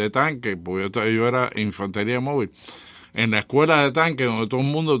tanque, porque yo era infantería móvil. En la escuela de tanque, donde todo el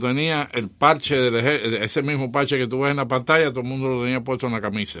mundo tenía el parche ese mismo parche que tú ves en la pantalla, todo el mundo lo tenía puesto en la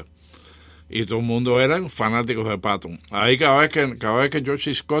camisa. Y todo el mundo eran fanáticos de Patton. Ahí cada vez que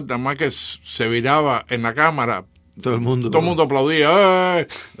George Scott, nada más que se viraba en la cámara, todo el mundo aplaudía. ¡Eh!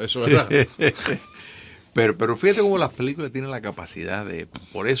 Eso era. Pero fíjate cómo las películas tienen la capacidad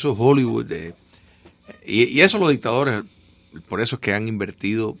por eso Hollywood, y eso los dictadores, por eso es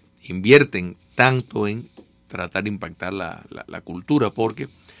que invierten tanto en tratar de impactar la cultura, porque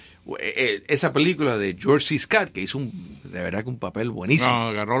esa película de George C. Scott, que hizo de verdad que un papel buenísimo. No,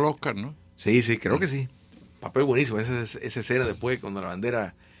 agarró el Oscar, ¿no? Sí, creo que sí. Papel buenísimo. Esa escena después, cuando la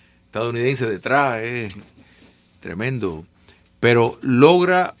bandera estadounidense detrás, es tremendo. Pero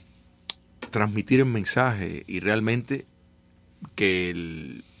logra transmitir el mensaje y realmente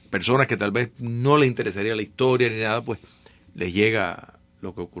que personas que tal vez no les interesaría la historia ni nada, pues les llega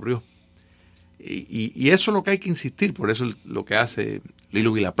lo que ocurrió. Y eso es lo que hay que insistir, por eso lo que hace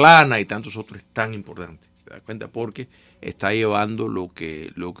Lilo y la Plana y tantos otros es tan importante. ¿Te das cuenta? Porque está llevando lo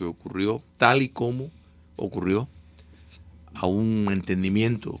que ocurrió, tal y como ocurrió, a un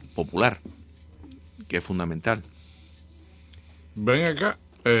entendimiento popular, que es fundamental. Ven acá,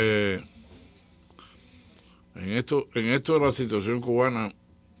 en esto de la situación cubana,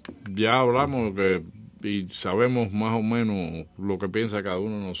 ya hablamos y sabemos más o menos lo que piensa cada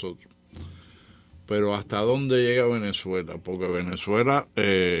uno de nosotros. Pero ¿hasta dónde llega Venezuela? Porque Venezuela,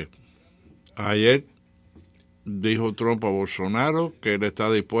 ayer dijo Trump a Bolsonaro que él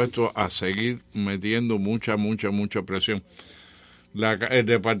está dispuesto a seguir metiendo mucha presión. El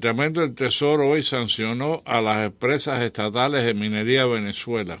Departamento del Tesoro hoy sancionó a las empresas estatales de minería de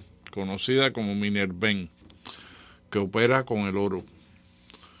Venezuela, conocida como Minerven, que opera con el oro.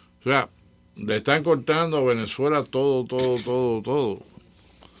 O sea, le están cortando a Venezuela todo.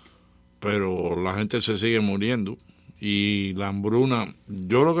 Pero la gente se sigue muriendo. Y la hambruna,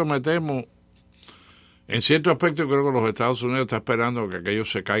 yo lo que me temo, en cierto aspecto creo que los Estados Unidos están esperando que aquello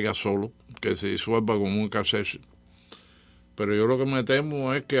se caiga solo, que se disuelva como un cárcel. Pero yo lo que me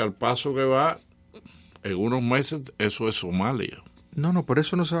temo es que al paso que va, en unos meses, eso es Somalia. No, pero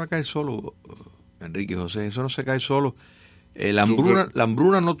eso no se va a caer solo, Enrique José, eso no se cae solo. La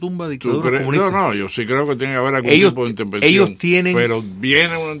hambruna no tumba dictaduras comunistas. No, yo sí creo que tiene que haber algún tipo de intervención. Pero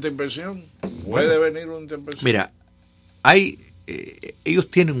viene una intervención, puede venir una intervención. Mira,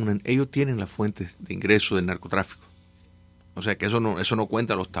 ellos tienen las fuentes de ingreso del narcotráfico. O sea que eso no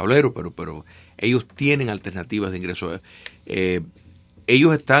cuenta los tableros, pero ellos tienen alternativas de ingreso.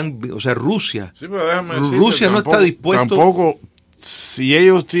 Ellos están, o sea, Rusia no está dispuesto. Tampoco, si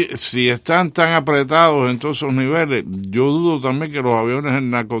están tan apretados en todos esos niveles, yo dudo también que los aviones del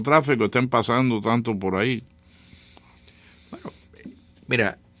narcotráfico estén pasando tanto por ahí. Bueno,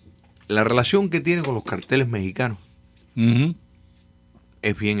 mira, la relación que tienen con los carteles mexicanos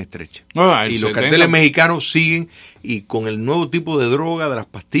es bien estrecha. Y los carteles mexicanos siguen, y con el nuevo tipo de droga, de las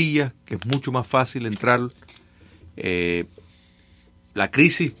pastillas, que es mucho más fácil entrar. La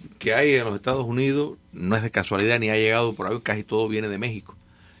crisis que hay en los Estados Unidos no es de casualidad ni ha llegado por ahí, casi todo viene de México.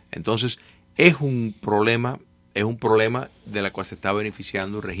 Entonces, es un problema de la cual se está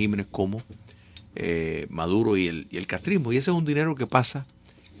beneficiando regímenes como Maduro y el castrismo. Y ese es un dinero que pasa,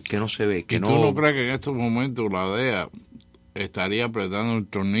 que no se ve. ¿Y tú no crees que en estos momentos la DEA estaría apretando el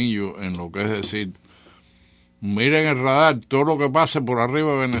tornillo en lo que es decir, miren el radar, todo lo que pase por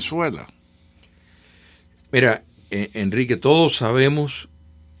arriba de Venezuela? Mira, Enrique, todos sabemos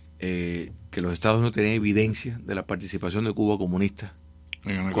que los Estados Unidos tenían evidencia de la participación de Cuba comunista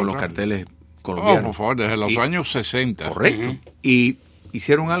con los carteles colombianos. Por favor, desde los años 60. Correcto. Y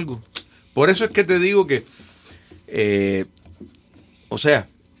hicieron algo. Por eso es que te digo que, o sea,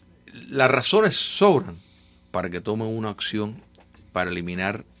 las razones sobran para que tomen una acción para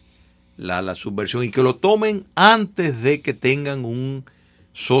eliminar la subversión, y que lo tomen antes de que tengan un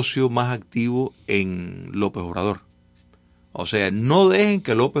socio más activo en López Obrador. O sea, no dejen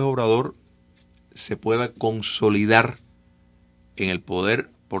que López Obrador se pueda consolidar en el poder,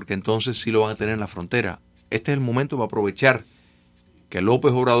 porque entonces sí lo van a tener en la frontera. Este es el momento para aprovechar que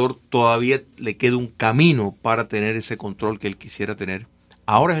López Obrador todavía le queda un camino para tener ese control que él quisiera tener.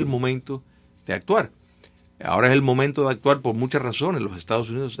 Ahora es el momento de actuar. Ahora es el momento de actuar por muchas razones. Los Estados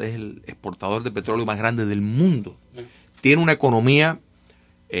Unidos es el exportador de petróleo más grande del mundo. Tiene una economía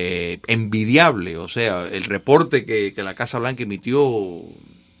envidiable. O sea, el reporte que la Casa Blanca emitió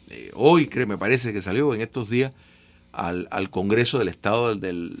hoy, me parece que salió en estos días al Congreso del Estado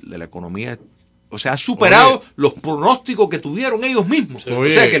de la Economía. O sea, ha superado los pronósticos que tuvieron ellos mismos. O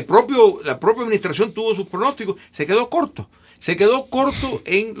sea, que la propia administración tuvo sus pronósticos, se quedó corto. Se quedó corto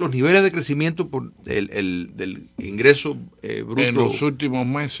en los niveles de crecimiento por del ingreso bruto. En los últimos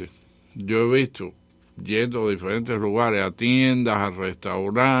meses, yo he visto, yendo a diferentes lugares, a tiendas, a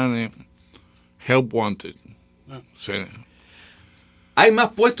restaurantes, help wanted. Hay más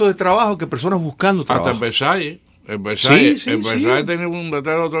puestos de trabajo que personas buscando trabajo. Hasta en Versalles. En Versalles tenía un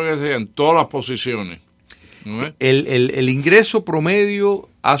letrero otro que decía en todas las posiciones. ¿No? El ingreso promedio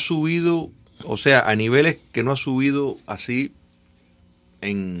ha subido, o sea, a niveles que no ha subido así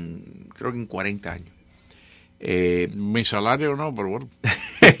creo que en 40 años. Mi salario no, pero bueno,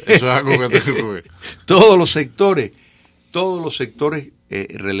 eso es algo que tengo que ver. Todos los sectores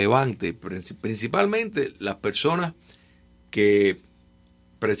relevantes, principalmente las personas que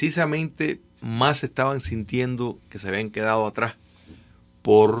precisamente más estaban sintiendo que se habían quedado atrás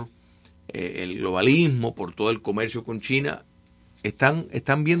por el globalismo, por todo el comercio con China,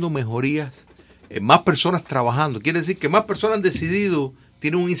 están viendo mejorías, más personas trabajando. Quiere decir que más personas han decidido,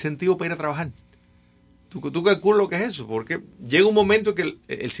 tienen un incentivo para ir a trabajar. ¿Tú calculas lo que es eso? Porque llega un momento que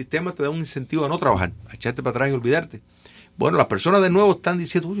el sistema te da un incentivo a no trabajar, a echarte para atrás y olvidarte. Bueno, las personas de nuevo están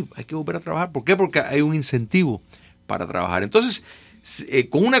diciendo, uy, hay que volver a trabajar. ¿Por qué? Porque hay un incentivo para trabajar. Entonces,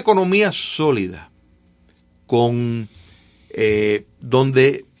 con una economía sólida,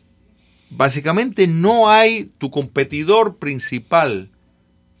 donde básicamente no hay tu competidor principal,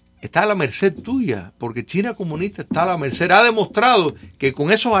 está a la merced tuya, porque China comunista está a la merced. Ha demostrado que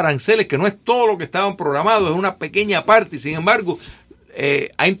con esos aranceles, que no es todo lo que estaban programados, es una pequeña parte, y sin embargo,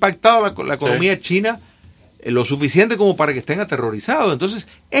 ha impactado la economía china lo suficiente como para que estén aterrorizados. Entonces,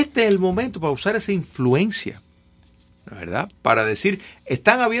 este es el momento para usar esa influencia, ¿verdad? Para decir,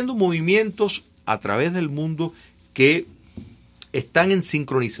 están habiendo movimientos a través del mundo que están en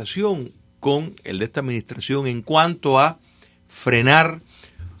sincronización con el de esta administración en cuanto a frenar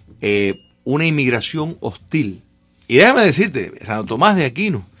una inmigración hostil. Y déjame decirte, Santo Tomás de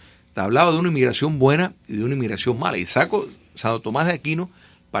Aquino te hablaba de una inmigración buena y de una inmigración mala. Y saco Santo Tomás de Aquino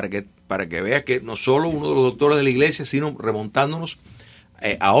para que vea que no solo uno de los doctores de la iglesia, sino remontándonos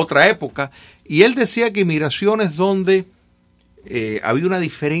a otra época. Y él decía que inmigraciones donde había una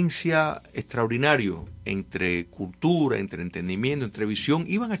diferencia extraordinaria entre cultura, entre entendimiento, entre visión,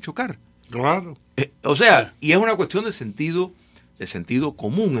 iban a chocar. Claro. O sea, y es una cuestión de sentido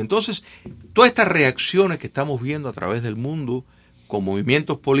común. Entonces, todas estas reacciones que estamos viendo a través del mundo con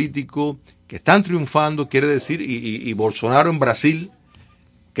movimientos políticos que están triunfando, quiere decir, y Bolsonaro en Brasil,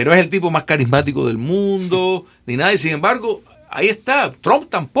 que no es el tipo más carismático del mundo, ni nada, y sin embargo, ahí está. Trump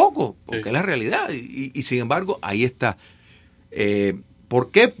tampoco, porque es la realidad, y sin embargo, ahí está.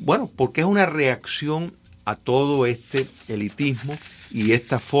 ¿Por qué? Bueno, porque es una reacción a todo este elitismo y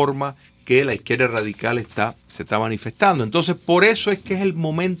esta forma que la izquierda radical se está manifestando. Entonces, por eso es que es el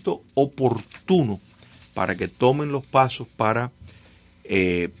momento oportuno para que tomen los pasos para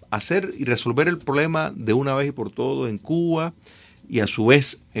hacer y resolver el problema de una vez y por todas en Cuba y a su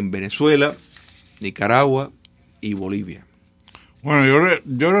vez en Venezuela, Nicaragua y Bolivia. Bueno,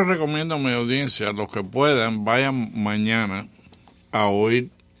 yo les recomiendo a mi audiencia, a los que puedan, vayan mañana a oír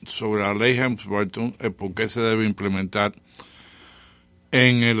sobre la ley Helms-Burton, el por qué se debe implementar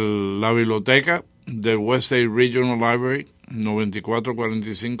en la biblioteca del West Side Regional Library,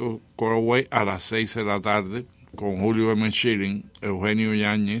 9445 Coral Way, a las 6 de la tarde, con Julio M. Schilling, Eugenio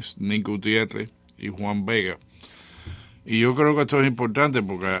Yáñez, Nick Gutiérrez y Juan Vega. Y yo creo que esto es importante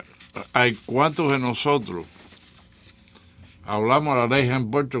porque hay cuantos de nosotros hablamos de la ley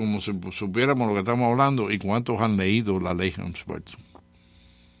Helms-Burton como si supiéramos lo que estamos hablando, y cuántos han leído la ley Helms-Burton.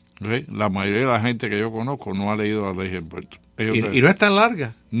 ¿Okay? La mayoría de la gente que yo conozco no ha leído la ley Helms-Burton. Y no es tan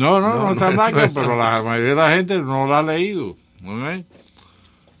larga. No es tan larga, pero la mayoría de la gente no la ha leído. ¿Okay?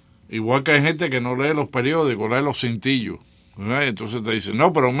 Igual que hay gente que no lee los periódicos, lee los cintillos. ¿Okay? Entonces te dicen,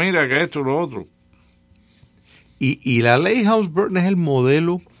 no, pero mira que esto y lo otro. Y la ley Helms-Burton es el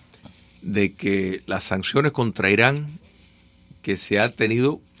modelo de que las sanciones contra Irán que se ha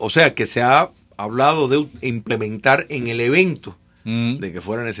tenido, o sea, que se ha hablado de implementar en el evento de que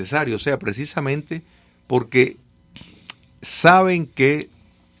fuera necesario, o sea, precisamente porque saben que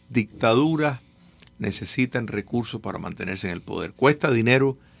dictaduras necesitan recursos para mantenerse en el poder. Cuesta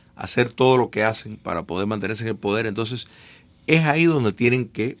dinero hacer todo lo que hacen para poder mantenerse en el poder, entonces es ahí donde tienen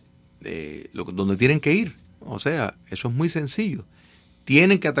que ir. O sea, eso es muy sencillo.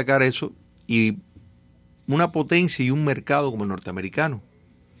 Tienen que atacar eso, y una potencia y un mercado como el norteamericano,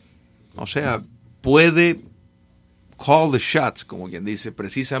 o sea, puede call the shots, como quien dice,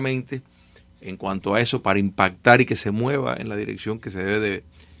 precisamente en cuanto a eso, para impactar y que se mueva en la dirección que se debe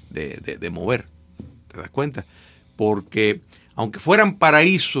de mover. ¿Te das cuenta? Porque aunque fueran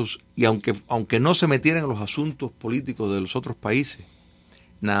paraísos y aunque no se metieran en los asuntos políticos de los otros países,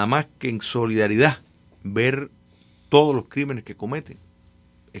 nada más que en solidaridad ver todos los crímenes que cometen,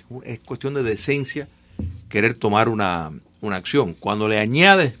 es cuestión de decencia querer tomar una acción. Cuando le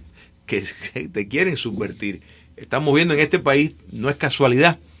añades que te quieren subvertir, estamos viendo en este país, no es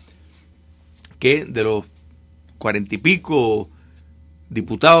casualidad que de los 40 y pico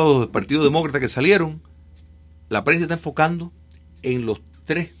diputados del Partido Demócrata que salieron, la prensa está enfocando en los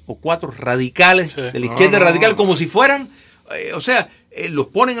 3 o 4 radicales de la izquierda radical, como si fueran, los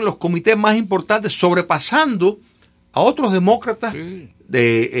ponen en los comités más importantes, sobrepasando a otros demócratas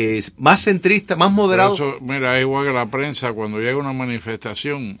más centristas, más moderados. Eso, mira, es igual que la prensa, cuando llega una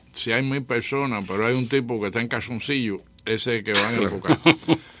manifestación, si hay 1000 personas, pero hay un tipo que está en calzoncillo, ese es el que van a enfocar.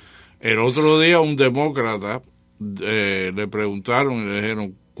 El otro día un demócrata le preguntaron y le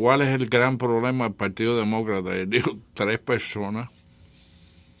dijeron, ¿cuál es el gran problema del Partido Demócrata? Y él dijo, 3 personas,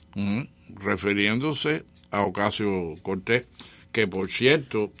 refiriéndose a Ocasio-Cortez, que por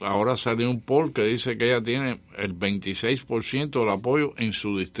cierto, ahora salió un poll que dice que ella tiene el 26% del apoyo en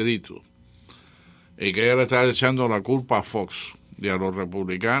su distrito y que ella le está echando la culpa a Fox y a los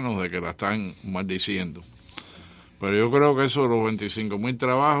republicanos de que la están maldiciendo. Pero yo creo que eso de los 25,000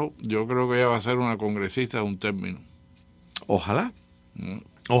 trabajos, yo creo que ella va a ser una congresista de un término. Ojalá.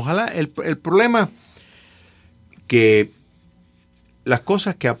 Ojalá. El problema que las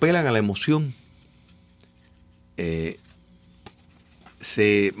cosas que apelan a la emoción,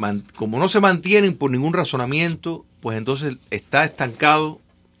 como no se mantienen por ningún razonamiento, pues entonces está estancado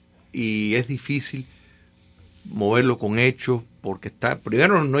y es difícil moverlo con hechos, porque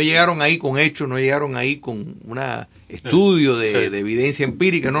primero no llegaron ahí con hechos, no llegaron ahí con un estudio de evidencia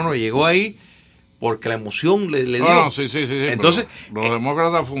empírica, no llegó ahí porque la emoción le dio. Sí. Entonces, los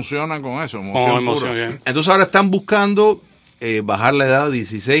demócratas funcionan con eso, emoción pura. Entonces ahora están buscando bajar la edad a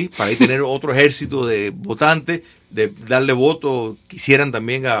 16 para ahí tener otro ejército de votantes, de darle voto, quisieran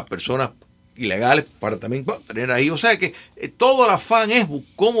también a personas ilegales para también tener ahí. O sea que todo el afán es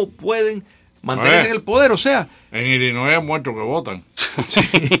cómo pueden mantenerse en el poder, o sea. En Illinois hay muertos que votan. Sí.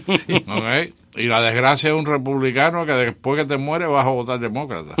 Okay. Y la desgracia es un republicano que después que te muere vas a votar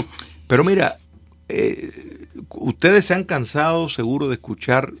demócrata. Pero mira, ustedes se han cansado seguro de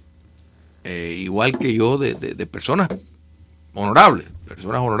escuchar, igual que yo, de personas honorables,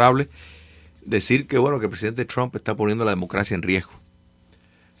 decir que bueno, que el presidente Trump está poniendo la democracia en riesgo.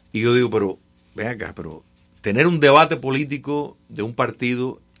 Y yo digo, pero ven acá, pero tener un debate político de un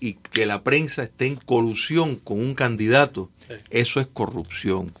partido y que la prensa esté en colusión con un candidato, eso es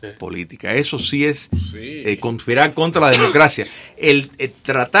corrupción política. Eso sí es conspirar contra la democracia. El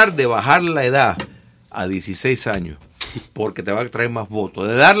tratar de bajar la edad a 16 años porque te va a traer más votos,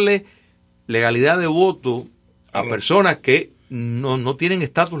 de darle legalidad de voto a personas que no tienen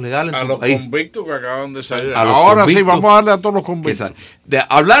estatus legal en tu país. A los convictos que acaban de salir. Ahora sí, vamos a darle a todos los convictos. De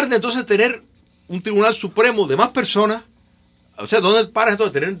hablar de entonces tener un tribunal supremo de más personas. O sea, ¿dónde paras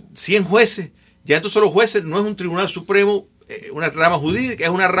entonces? Tener 100 jueces. Ya entonces los jueces no es un tribunal supremo, una rama jurídica,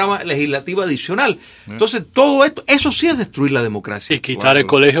 es una rama legislativa adicional. Entonces, todo esto, eso sí es destruir la democracia. Y quitar el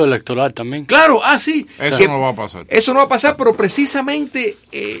colegio electoral también. Claro, sí. Eso no va a pasar. Eso no va a pasar, pero precisamente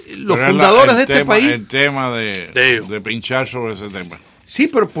los fundadores de este país... El tema de pinchar sobre ese tema. Sí,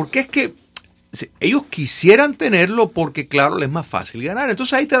 pero porque es que ellos quisieran tenerlo porque, claro, les es más fácil ganar.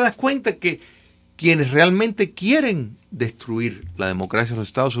 Entonces ahí te das cuenta que quienes realmente quieren destruir la democracia en los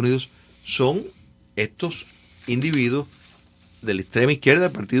Estados Unidos son estos individuos de la extrema izquierda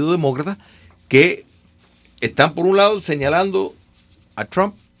del Partido Demócrata que están por un lado señalando a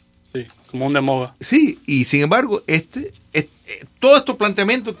Trump. Sí, como un demócrata. Sí, y sin embargo, todos estos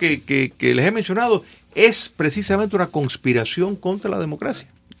planteamientos que les he mencionado es precisamente una conspiración contra la democracia.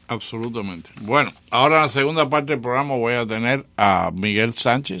 Absolutamente. Bueno, ahora en la segunda parte del programa voy a tener a Miguel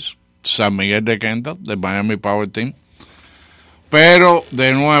Sánchez, San Miguel de Kendall, del Miami Power Team. Pero,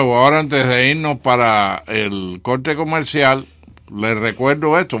 de nuevo, ahora antes de irnos para el corte comercial, les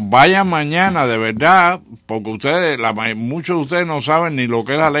recuerdo esto, vayan mañana, de verdad, porque muchos de ustedes no saben ni lo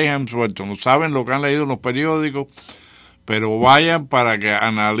que es la ley Hemsworth, no saben lo que han leído en los periódicos, pero vayan para que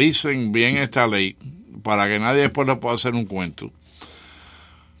analicen bien esta ley, para que nadie después les pueda hacer un cuento.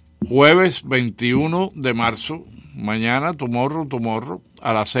 Jueves 21 de marzo, mañana, tomorrow,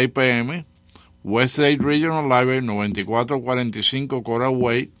 a las 6 p.m., Westside Regional Library, 9445 Coral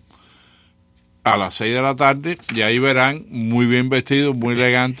Way, a las 6 de la tarde, y ahí verán, muy bien vestido, muy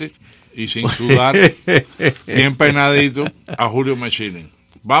elegante, y sin sudar, bien peinadito, a Julio Schilling.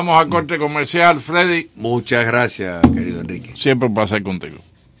 Vamos al corte comercial, Freddy. Muchas gracias, querido Enrique. Siempre un placer contigo.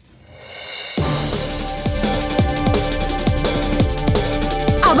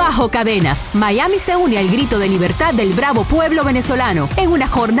 Abajo cadenas. Miami se une al grito de libertad del bravo pueblo venezolano en una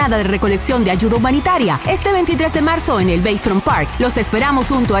jornada de recolección de ayuda humanitaria. Este 23 de marzo en el Bayfront Park. Los esperamos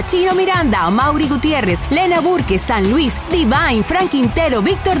junto a Chino Miranda, Mauri Gutiérrez, Lena Burke, San Luis, Divine, Frank Quintero,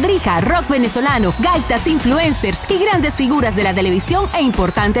 Víctor Drija, rock venezolano, gaitas, influencers y grandes figuras de la televisión e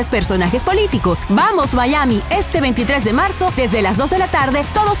importantes personajes políticos. Vamos Miami, este 23 de marzo desde las 2 de la tarde,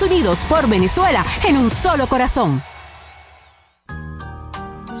 todos unidos por Venezuela en un solo corazón.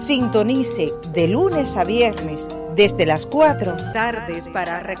 Sintonice de lunes a viernes desde las 4. Tardes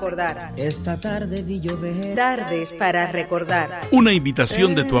para recordar. Esta tarde vi llover. Tardes para recordar. Una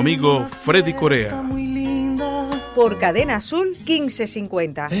invitación de tu amigo Freddy Corea. Por Cadena Azul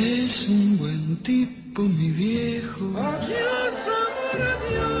 1550. Es un buen tipo, mi viejo. Adiós, amor,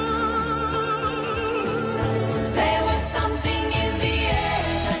 adiós. There was something in the air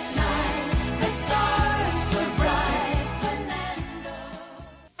that night. The stars were bright.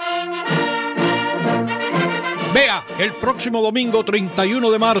 Vea, el próximo domingo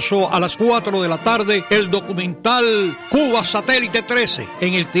 31 de marzo a las 4 de la tarde el documental Cuba Satélite 13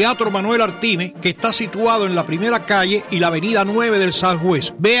 en el Teatro Manuel Artime, que está situado en la primera calle y la avenida 9 del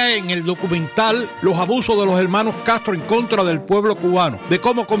Southwest. Vea en el documental los abusos de los hermanos Castro en contra del pueblo cubano, de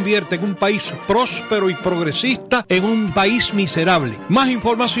cómo convierten un país próspero y progresista en un país miserable. Más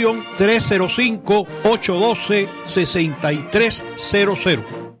información 305-812-6300.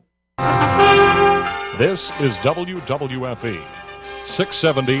 This is WWFE,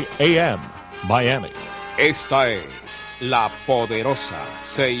 670 AM, Miami. Esta es la Poderosa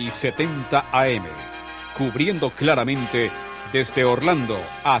 670 AM, cubriendo claramente desde Orlando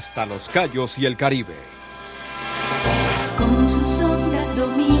hasta Los Cayos y el Caribe. Con sus ondas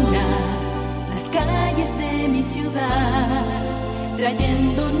domina las calles de mi ciudad,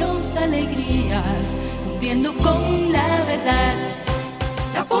 trayéndonos alegrías, cumpliendo con la verdad.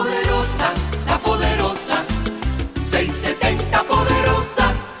 La Poderosa, 670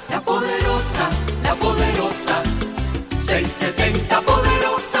 Poderosa, la Poderosa, 670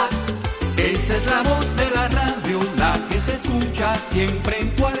 Poderosa. Esa es la voz de la radio, la que se escucha siempre en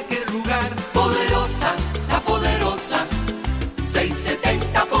cualquier lugar. Poderosa, la Poderosa,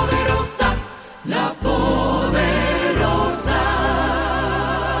 670 Poderosa, la Poderosa.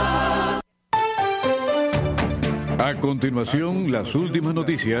 A continuación, las últimas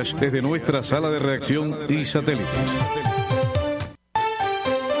noticias desde nuestra sala de reacción y satélites.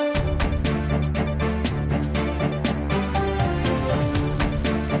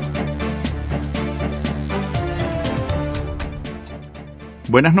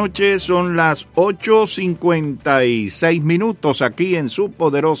 Buenas noches, son las 8:56 minutos aquí en su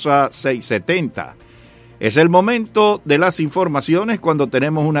Poderosa 670. Es el momento de las informaciones cuando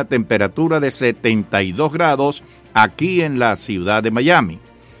tenemos una temperatura de 72 grados aquí en la ciudad de Miami.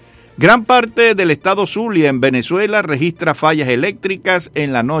 Gran parte del estado Zulia en Venezuela registra fallas eléctricas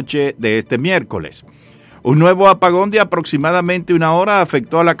en la noche de este miércoles. Un nuevo apagón de aproximadamente una hora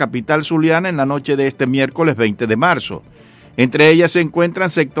afectó a la capital zuliana en la noche de este miércoles 20 de marzo. Entre ellas se encuentran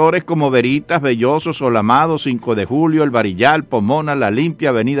sectores como Veritas, Belloso, Solamado, 5 de Julio, El Varillal, Pomona, La Limpia,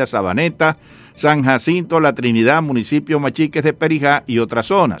 Avenida Sabaneta, San Jacinto, La Trinidad, municipio Machiques de Perijá y otras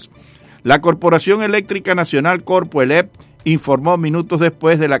zonas. La Corporación Eléctrica Nacional Corpoelep informó minutos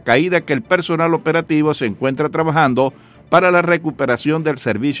después de la caída que el personal operativo se encuentra trabajando para la recuperación del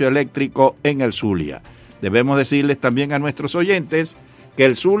servicio eléctrico en el Zulia. Debemos decirles también a nuestros oyentes que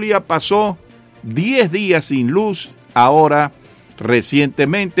el Zulia pasó 10 días sin luz ahora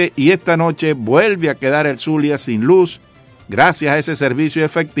recientemente y esta noche vuelve a quedar el Zulia sin luz gracias a ese servicio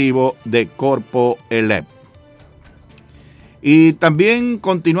efectivo de Corpo Elep. Y también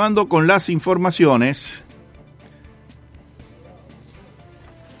continuando con las informaciones,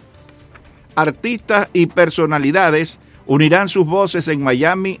 artistas y personalidades unirán sus voces en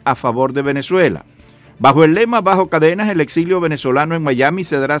Miami a favor de Venezuela. Bajo el lema Bajo Cadenas, el exilio venezolano en Miami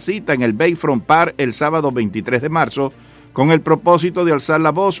se dará cita en el Bayfront Park el sábado 23 de marzo con el propósito de alzar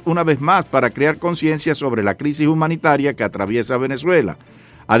la voz una vez más para crear conciencia sobre la crisis humanitaria que atraviesa Venezuela.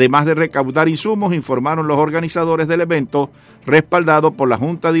 Además de recaudar insumos, informaron los organizadores del evento, respaldado por la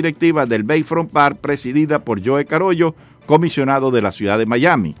Junta Directiva del Bayfront Park, presidida por Joe Carollo, comisionado de la ciudad de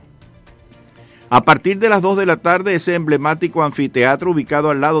Miami. A partir de las 2 de la tarde, ese emblemático anfiteatro ubicado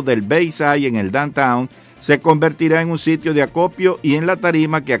al lado del Bayside en el downtown se convertirá en un sitio de acopio y en la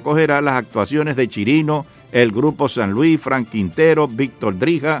tarima que acogerá las actuaciones de Chirino, el Grupo San Luis, Frank Quintero, Víctor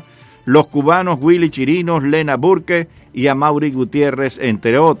Drija, los cubanos Willy Chirinos, Lena Burke y Amaury Gutiérrez,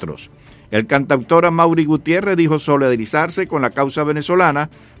 entre otros. El cantautor Amaury Gutiérrez dijo solidarizarse con la causa venezolana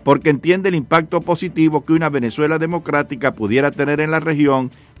porque entiende el impacto positivo que una Venezuela democrática pudiera tener en la región,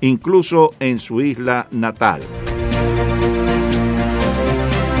 incluso en su isla natal.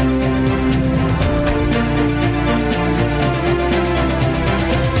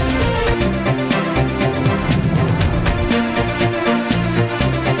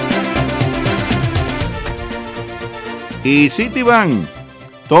 Y Citibank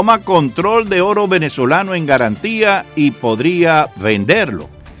toma control de oro venezolano en garantía y podría venderlo.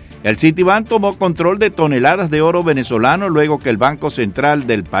 El Citibank tomó control de toneladas de oro venezolano luego que el Banco Central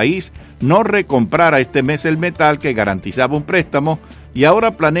del país no recomprara este mes el metal que garantizaba un préstamo y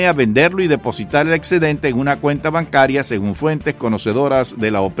ahora planea venderlo y depositar el excedente en una cuenta bancaria según fuentes conocedoras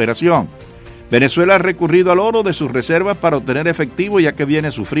de la operación. Venezuela ha recurrido al oro de sus reservas para obtener efectivo ya que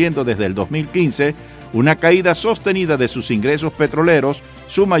viene sufriendo desde el 2015 una caída sostenida de sus ingresos petroleros,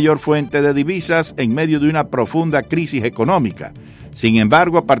 su mayor fuente de divisas en medio de una profunda crisis económica. Sin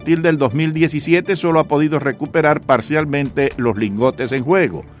embargo, a partir del 2017 solo ha podido recuperar parcialmente los lingotes en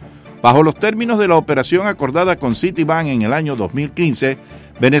juego. Bajo los términos de la operación acordada con Citibank en el año 2015,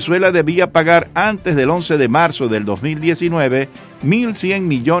 Venezuela debía pagar antes del 11 de marzo del 2019 $1.100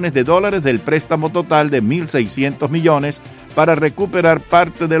 millones del préstamo total de $1.600 millones para recuperar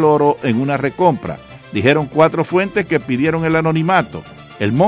parte del oro en una recompra, dijeron 4 fuentes que pidieron el anonimato. El